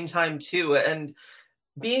the same time too, and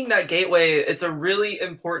being that gateway, it's a really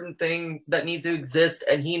important thing that needs to exist,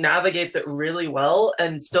 and he navigates it really well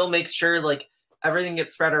and still makes sure like everything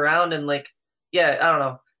gets spread around. And like, yeah, I don't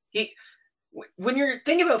know, when you're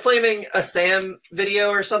thinking about flaming a Sam video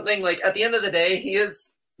or something, like at the end of the day, he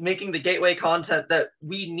is making the gateway content that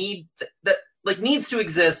we need, that like needs to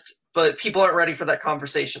exist, but people aren't ready for that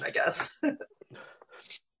conversation, I guess.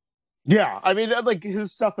 Yeah, I mean, like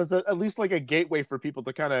his stuff is at least like a gateway for people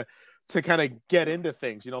to kind of get into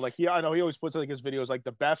things. You know, like I know he always puts like his videos like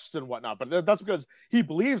the best and whatnot, but that's because he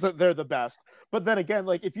believes that they're the best. But then again,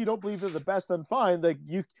 like if you don't believe they're the best, then fine. Like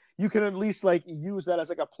you can at least like use that as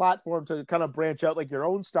like a platform to kind of branch out like your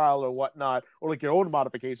own style or whatnot, or like your own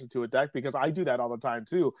modification to a deck, because I do that all the time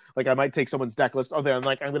too. Like I might take someone's deck list, oh, then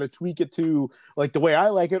like I'm going to tweak it to like the way I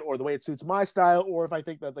like it or the way it suits my style, or if I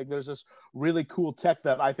think that like there's this really cool tech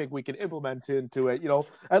that I think we can implement into it, you know,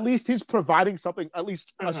 at least he's providing something, at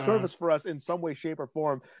least a service for us in some way, shape, or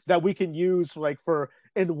form that we can use like for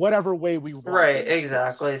in whatever way we want. Right,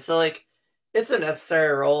 exactly. So like it's a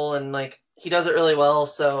necessary role, and like he does it really well.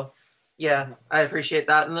 So yeah, I appreciate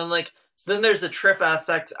that. And then like then there's the Triff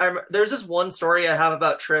aspect. There's this one story I have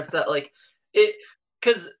about Triff that like it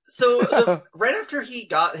because right after he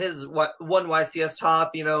got his one YCS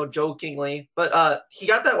top, you know, jokingly, but he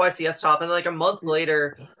got that YCS top, and like a month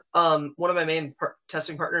later, one of my main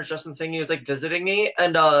testing partners, Justin Singh, he was like visiting me,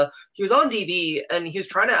 and he was on DB, and he was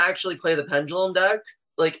trying to actually play the pendulum deck,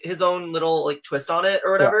 like his own little like twist on it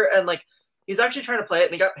or whatever, and like he's actually trying to play it,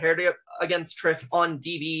 and he got paired against Triff on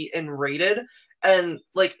DB and rated. And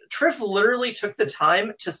like Triff literally took the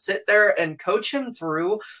time to sit there and coach him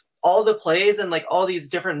through all the plays and like all these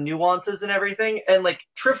different nuances and everything. And like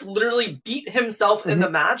Triff literally beat himself in the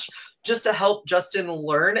match just to help Justin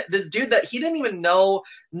learn. This dude that he didn't even know,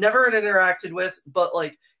 never had interacted with, but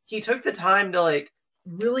like he took the time to like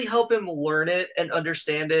really help him learn it and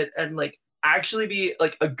understand it and like actually be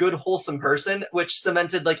like a good, wholesome person, which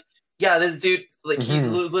cemented like, yeah, this dude, like he's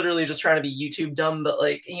literally just trying to be YouTube dumb, but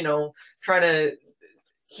like, you know, trying to,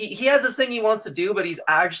 he has this thing he wants to do, but he's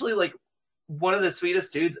actually like one of the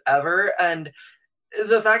sweetest dudes ever. And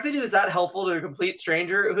the fact that he was that helpful to a complete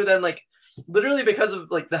stranger who then like literally because of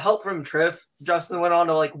like the help from Triff, Justin went on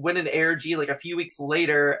to like win an ARG like a few weeks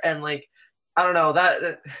later. And like, I don't know,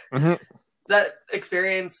 that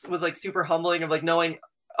experience was like super humbling of like knowing,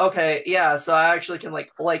 okay, yeah, so I actually can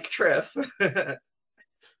like Triff.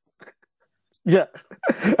 Yeah,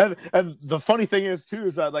 and the funny thing is too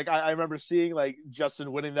is that like I remember seeing like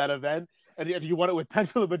Justin winning that event, and he won it with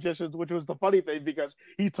Pendulum Magicians, which was the funny thing because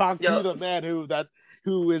he talked to the man who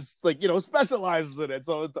is like, you know, specializes in it.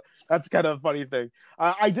 So that's kind of a funny thing.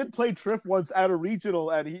 I did play Triff once at a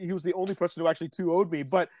regional, and he was the only person who actually 2-0'd me.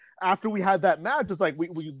 But after we had that match, it's like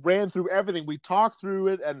we ran through everything, we talked through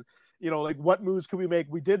it, and you know, like what moves could we make?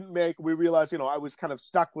 We didn't make. We realized, you know, I was kind of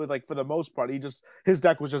stuck with like for the most part. His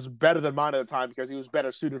deck was just better than mine at the time because he was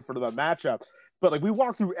better suited for the matchup. But like we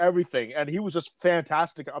walked through everything, and he was just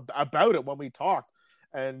fantastic about it when we talked.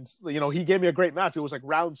 And you know, he gave me a great match. It was like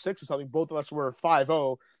round 6 or something. Both of us were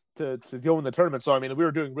 5-0 to go in the tournament. So I mean, we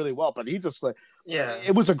were doing really well. But he just like,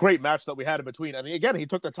 it was a great match that we had in between. I mean, again, he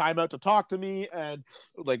took the time out to talk to me and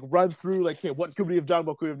like run through like, hey, what could we have done?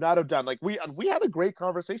 What could we have not have done? Like we had a great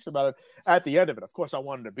conversation about it at the end of it. Of course, I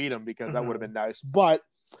wanted to beat him because that would have been nice, but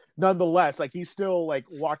nonetheless, like he still like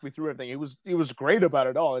walked me through everything. He was great about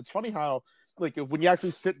it all. It's funny how like when you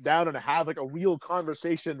actually sit down and have like a real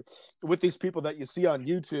conversation with these people that you see on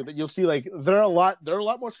YouTube, and you'll see like they're a lot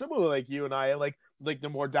more similar like you and I, and like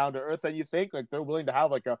they're more down to earth than you think. Like they're willing to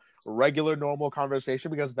have like a regular normal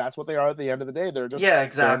conversation because that's what they are at the end of the day. They're just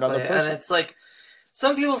exactly. Another person. And it's like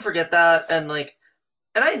some people forget that, and like,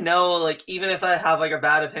 and I know like even if I have like a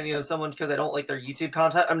bad opinion of someone because I don't like their YouTube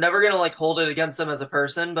content, I'm never gonna like hold it against them as a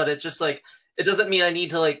person. But it's just like it doesn't mean I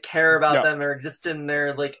need to like care about them or exist in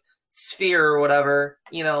their like sphere or whatever,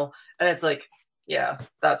 you know. And it's like, yeah,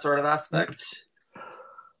 that sort of aspect.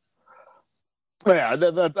 Yeah,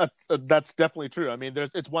 that's definitely true. I mean,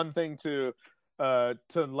 it's one thing to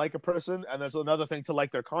like a person, and there's another thing to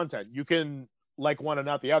like their content. You can like one and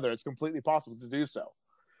not the other. It's completely possible to do so.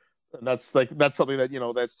 And that's something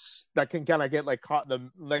that that can kind of get like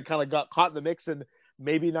got caught in the mix and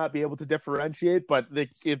maybe not be able to differentiate, but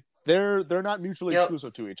they're not mutually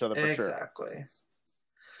exclusive to each other for sure. Exactly.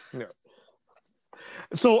 Yeah.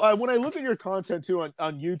 So when I look at your content too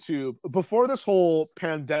on YouTube, before this whole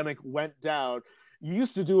pandemic went down, you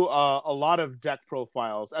used to do a lot of deck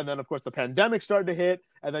profiles, and then of course the pandemic started to hit,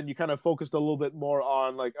 and then you kind of focused a little bit more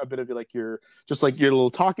on like a bit of your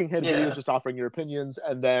little talking head videos, just offering your opinions,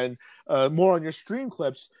 and then more on your stream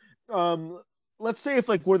clips. Let's say if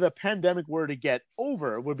like where the pandemic were to get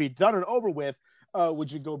over, would be done and over with.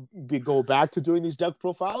 Would you go back to doing these deck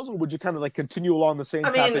profiles, or would you kind of like continue along the same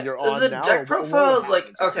path that you're on now? The deck profiles,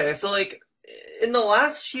 like, okay, so like in the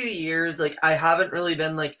last few years, like I haven't really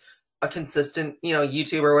been like a consistent,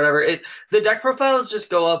 YouTuber or whatever. The deck profiles just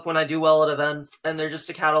go up when I do well at events, and they're just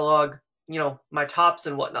a catalog, my tops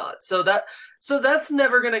and whatnot. So that's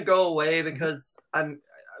never gonna go away because I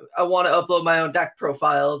want to upload my own deck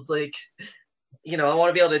profiles, like, I want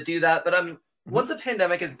to be able to do that. But once the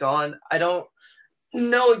pandemic is gone, I don't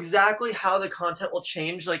know exactly how the content will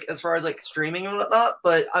change, like as far as like streaming and whatnot,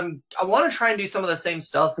 but I want to try and do some of the same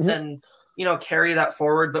stuff and carry that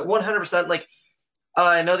forward. But 100%, like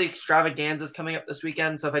I know the extravaganza is coming up this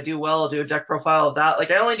weekend, so if I do well, I'll do a deck profile of that.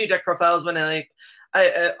 Like I only do deck profiles when I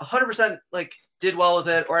 100% like did well with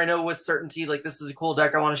it, or I know with certainty like this is a cool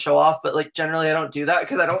deck I want to show off. But like generally I don't do that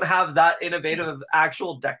because I don't have that innovative of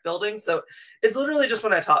actual deck building. So it's literally just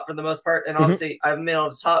when I top for the most part, and obviously I haven't been able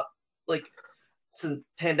to top like since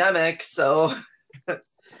pandemic, so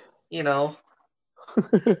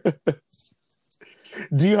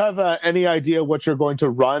Do you have any idea what you're going to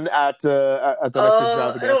run at the next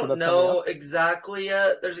extravaganza? I don't know exactly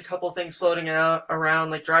yet. There's a couple things floating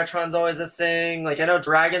around. Like Drytron's always a thing. Like I know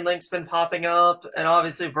Dragon Link's been popping up, and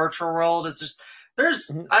obviously Virtual World is just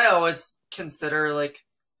I always consider like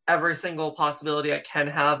every single possibility I can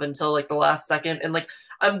have until like the last second, and like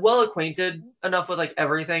I'm well acquainted enough with like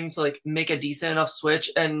everything to like make a decent enough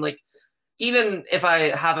switch. And like even if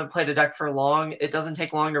I haven't played a deck for long, it doesn't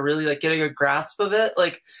take long to really like get a good grasp of it.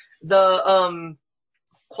 Like the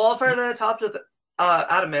qualifier that I topped with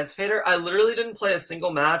Emancipator, I literally didn't play a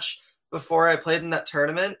single match before I played in that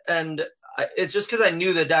tournament, and it's just because I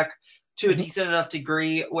knew the deck to a decent enough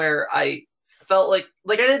degree where I felt like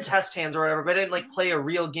I didn't test hands or whatever, but I didn't like play a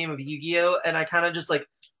real game of Yu-Gi-Oh, and I kind of just like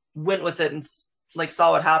went with it and like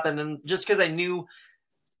saw what happened. And just because I knew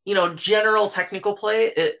general technical play,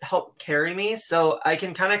 it helped carry me, so I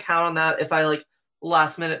can kind of count on that if I like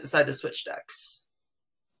last minute decide to switch decks.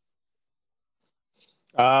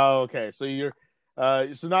 Okay, so you're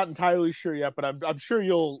so not entirely sure yet, but I'm sure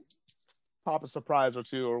you'll pop a surprise or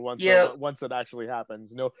two, or once it actually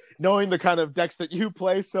happens. Knowing the kind of decks that you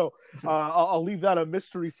play, so I'll leave that a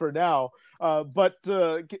mystery for now. But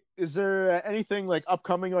is there anything like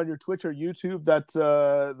upcoming on your Twitch or YouTube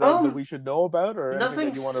that we should know about, or nothing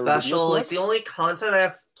that you want to special? Like the only content I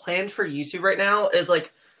have planned for YouTube right now is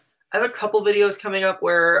like I have a couple videos coming up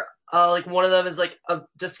where like one of them is like a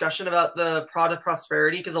discussion about the product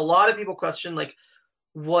prosperity, because a lot of people question like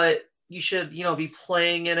what you should be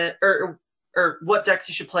playing in it, or what decks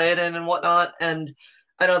you should play it in and whatnot. And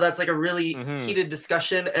I know that's like a really heated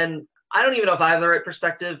discussion, and I don't even know if I have the right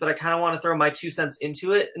perspective, but I kind of want to throw my 2 cents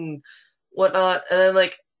into it and whatnot. And then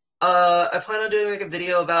like I plan on doing like a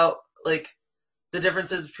video about like the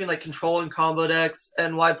differences between like control and combo decks,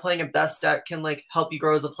 and why playing a best deck can like help you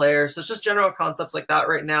grow as a player. So it's just general concepts like that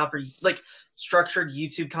right now for like structured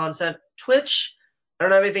YouTube content. Twitch, I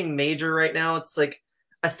don't have anything major right now. It's like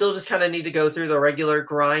I still just kind of need to go through the regular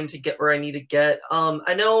grind to get where I need to get.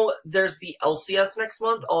 I know there's the LCS next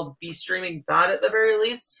month. I'll be streaming that at the very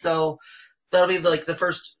least. So that'll be like the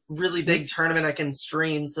first really big tournament I can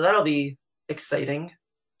stream. So that'll be exciting.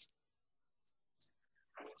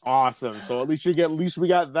 Awesome. So at least we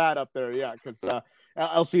got that up there, yeah. Because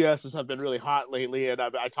LCSs have been really hot lately, and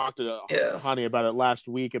I talked to Honey about it last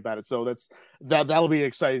week about it. So that'll be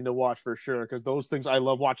exciting to watch for sure. Because those things, I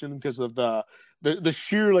love watching them because of the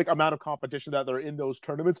sheer like amount of competition that they're in those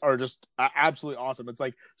tournaments are just absolutely awesome. It's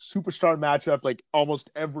like superstar matchup like almost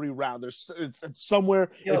every round. It's somewhere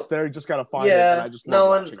it's there. You just gotta find it. And I just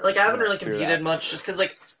love watching like I haven't really competed much just because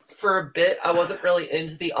like for a bit I wasn't really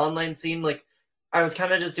into the online scene. Like I was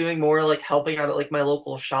kind of just doing more like helping out at like my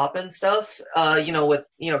local shop and stuff, with,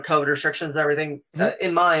 COVID restrictions and everything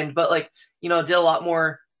in mind, but like, did a lot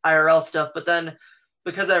more IRL stuff. But then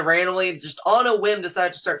because I randomly just on a whim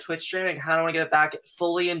decided to start Twitch streaming, I kind of want to get back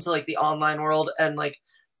fully into like the online world and like,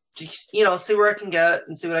 just, see where I can get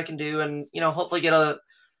and see what I can do. And, hopefully get a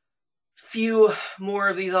few more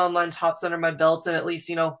of these online tops under my belt and at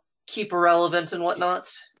least, keep relevant and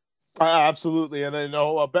whatnot. Absolutely, and I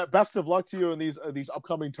know best of luck to you in these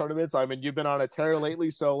upcoming tournaments. I mean, you've been on a tear lately,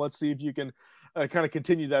 so let's see if you can kind of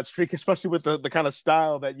continue that streak, especially with the kind of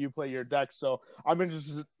style that you play your deck. So I'm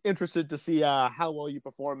interested to see how well you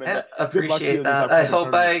perform, and I good luck to you appreciate in these that. I upcoming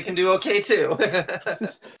hope I tournaments. can do okay too.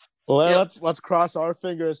 Well, Yep. let's cross our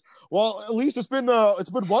fingers. Well, Alyse, it's been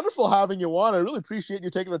wonderful having you on. I really appreciate you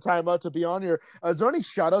taking the time out to be on here. Is there any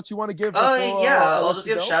shout outs you want to give before Yeah, I I'll let just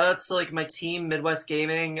you give go? shout outs to like my team, Midwest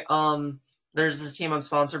Gaming. There's this team I'm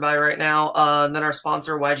sponsored by right now. And then our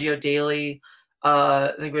sponsor, YGO Daily.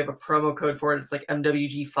 I think we have a promo code for it. It's like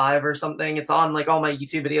MWG5 or something. It's on like all my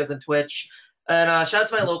YouTube videos and Twitch. And shout out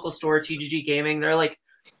to my local store, TGG Gaming. They're like,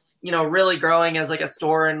 really growing as like a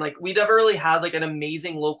store, and like we never really had like an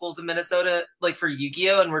amazing locals in Minnesota like for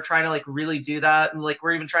Yu-Gi-Oh, and we're trying to like really do that, and like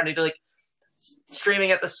we're even trying to do like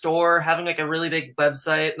streaming at the store, having like a really big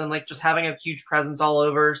website, and then like just having a huge presence all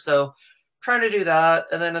over. So trying to do that,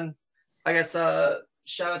 and then I guess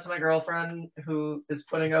shout out to my girlfriend who is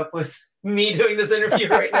putting up with me doing this interview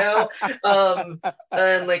right now.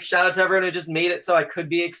 And like shout out to everyone who just made it so I could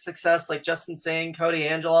be a success, like Justin Singh, Cody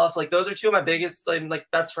Angeloff. Like those are two of my biggest like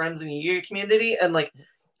best friends in the Yu-Gi-Oh community, and like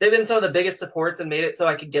they've been some of the biggest supports and made it so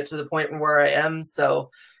I could get to the point where I am. So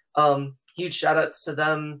huge shout outs to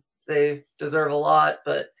them. They deserve a lot,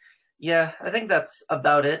 but yeah, I think that's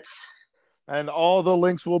about it. And all the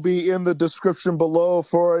links will be in the description below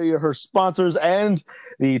for her sponsors and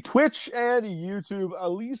the Twitch and YouTube.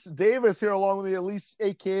 Alyse Davis here along with the Alyse,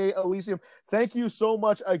 aka Alyseium. Thank you so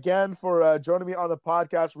much again for joining me on the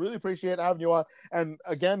podcast. Really appreciate having you on. And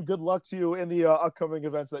again, good luck to you in the upcoming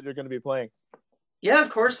events that you're going to be playing. Yeah, of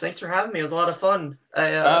course. Thanks for having me. It was a lot of fun. I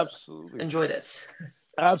Absolutely enjoyed it.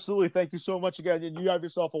 Absolutely. Thank you so much again. And you have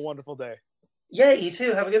yourself a wonderful day. Yeah, you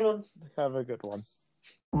too. Have a good one. Have a good one.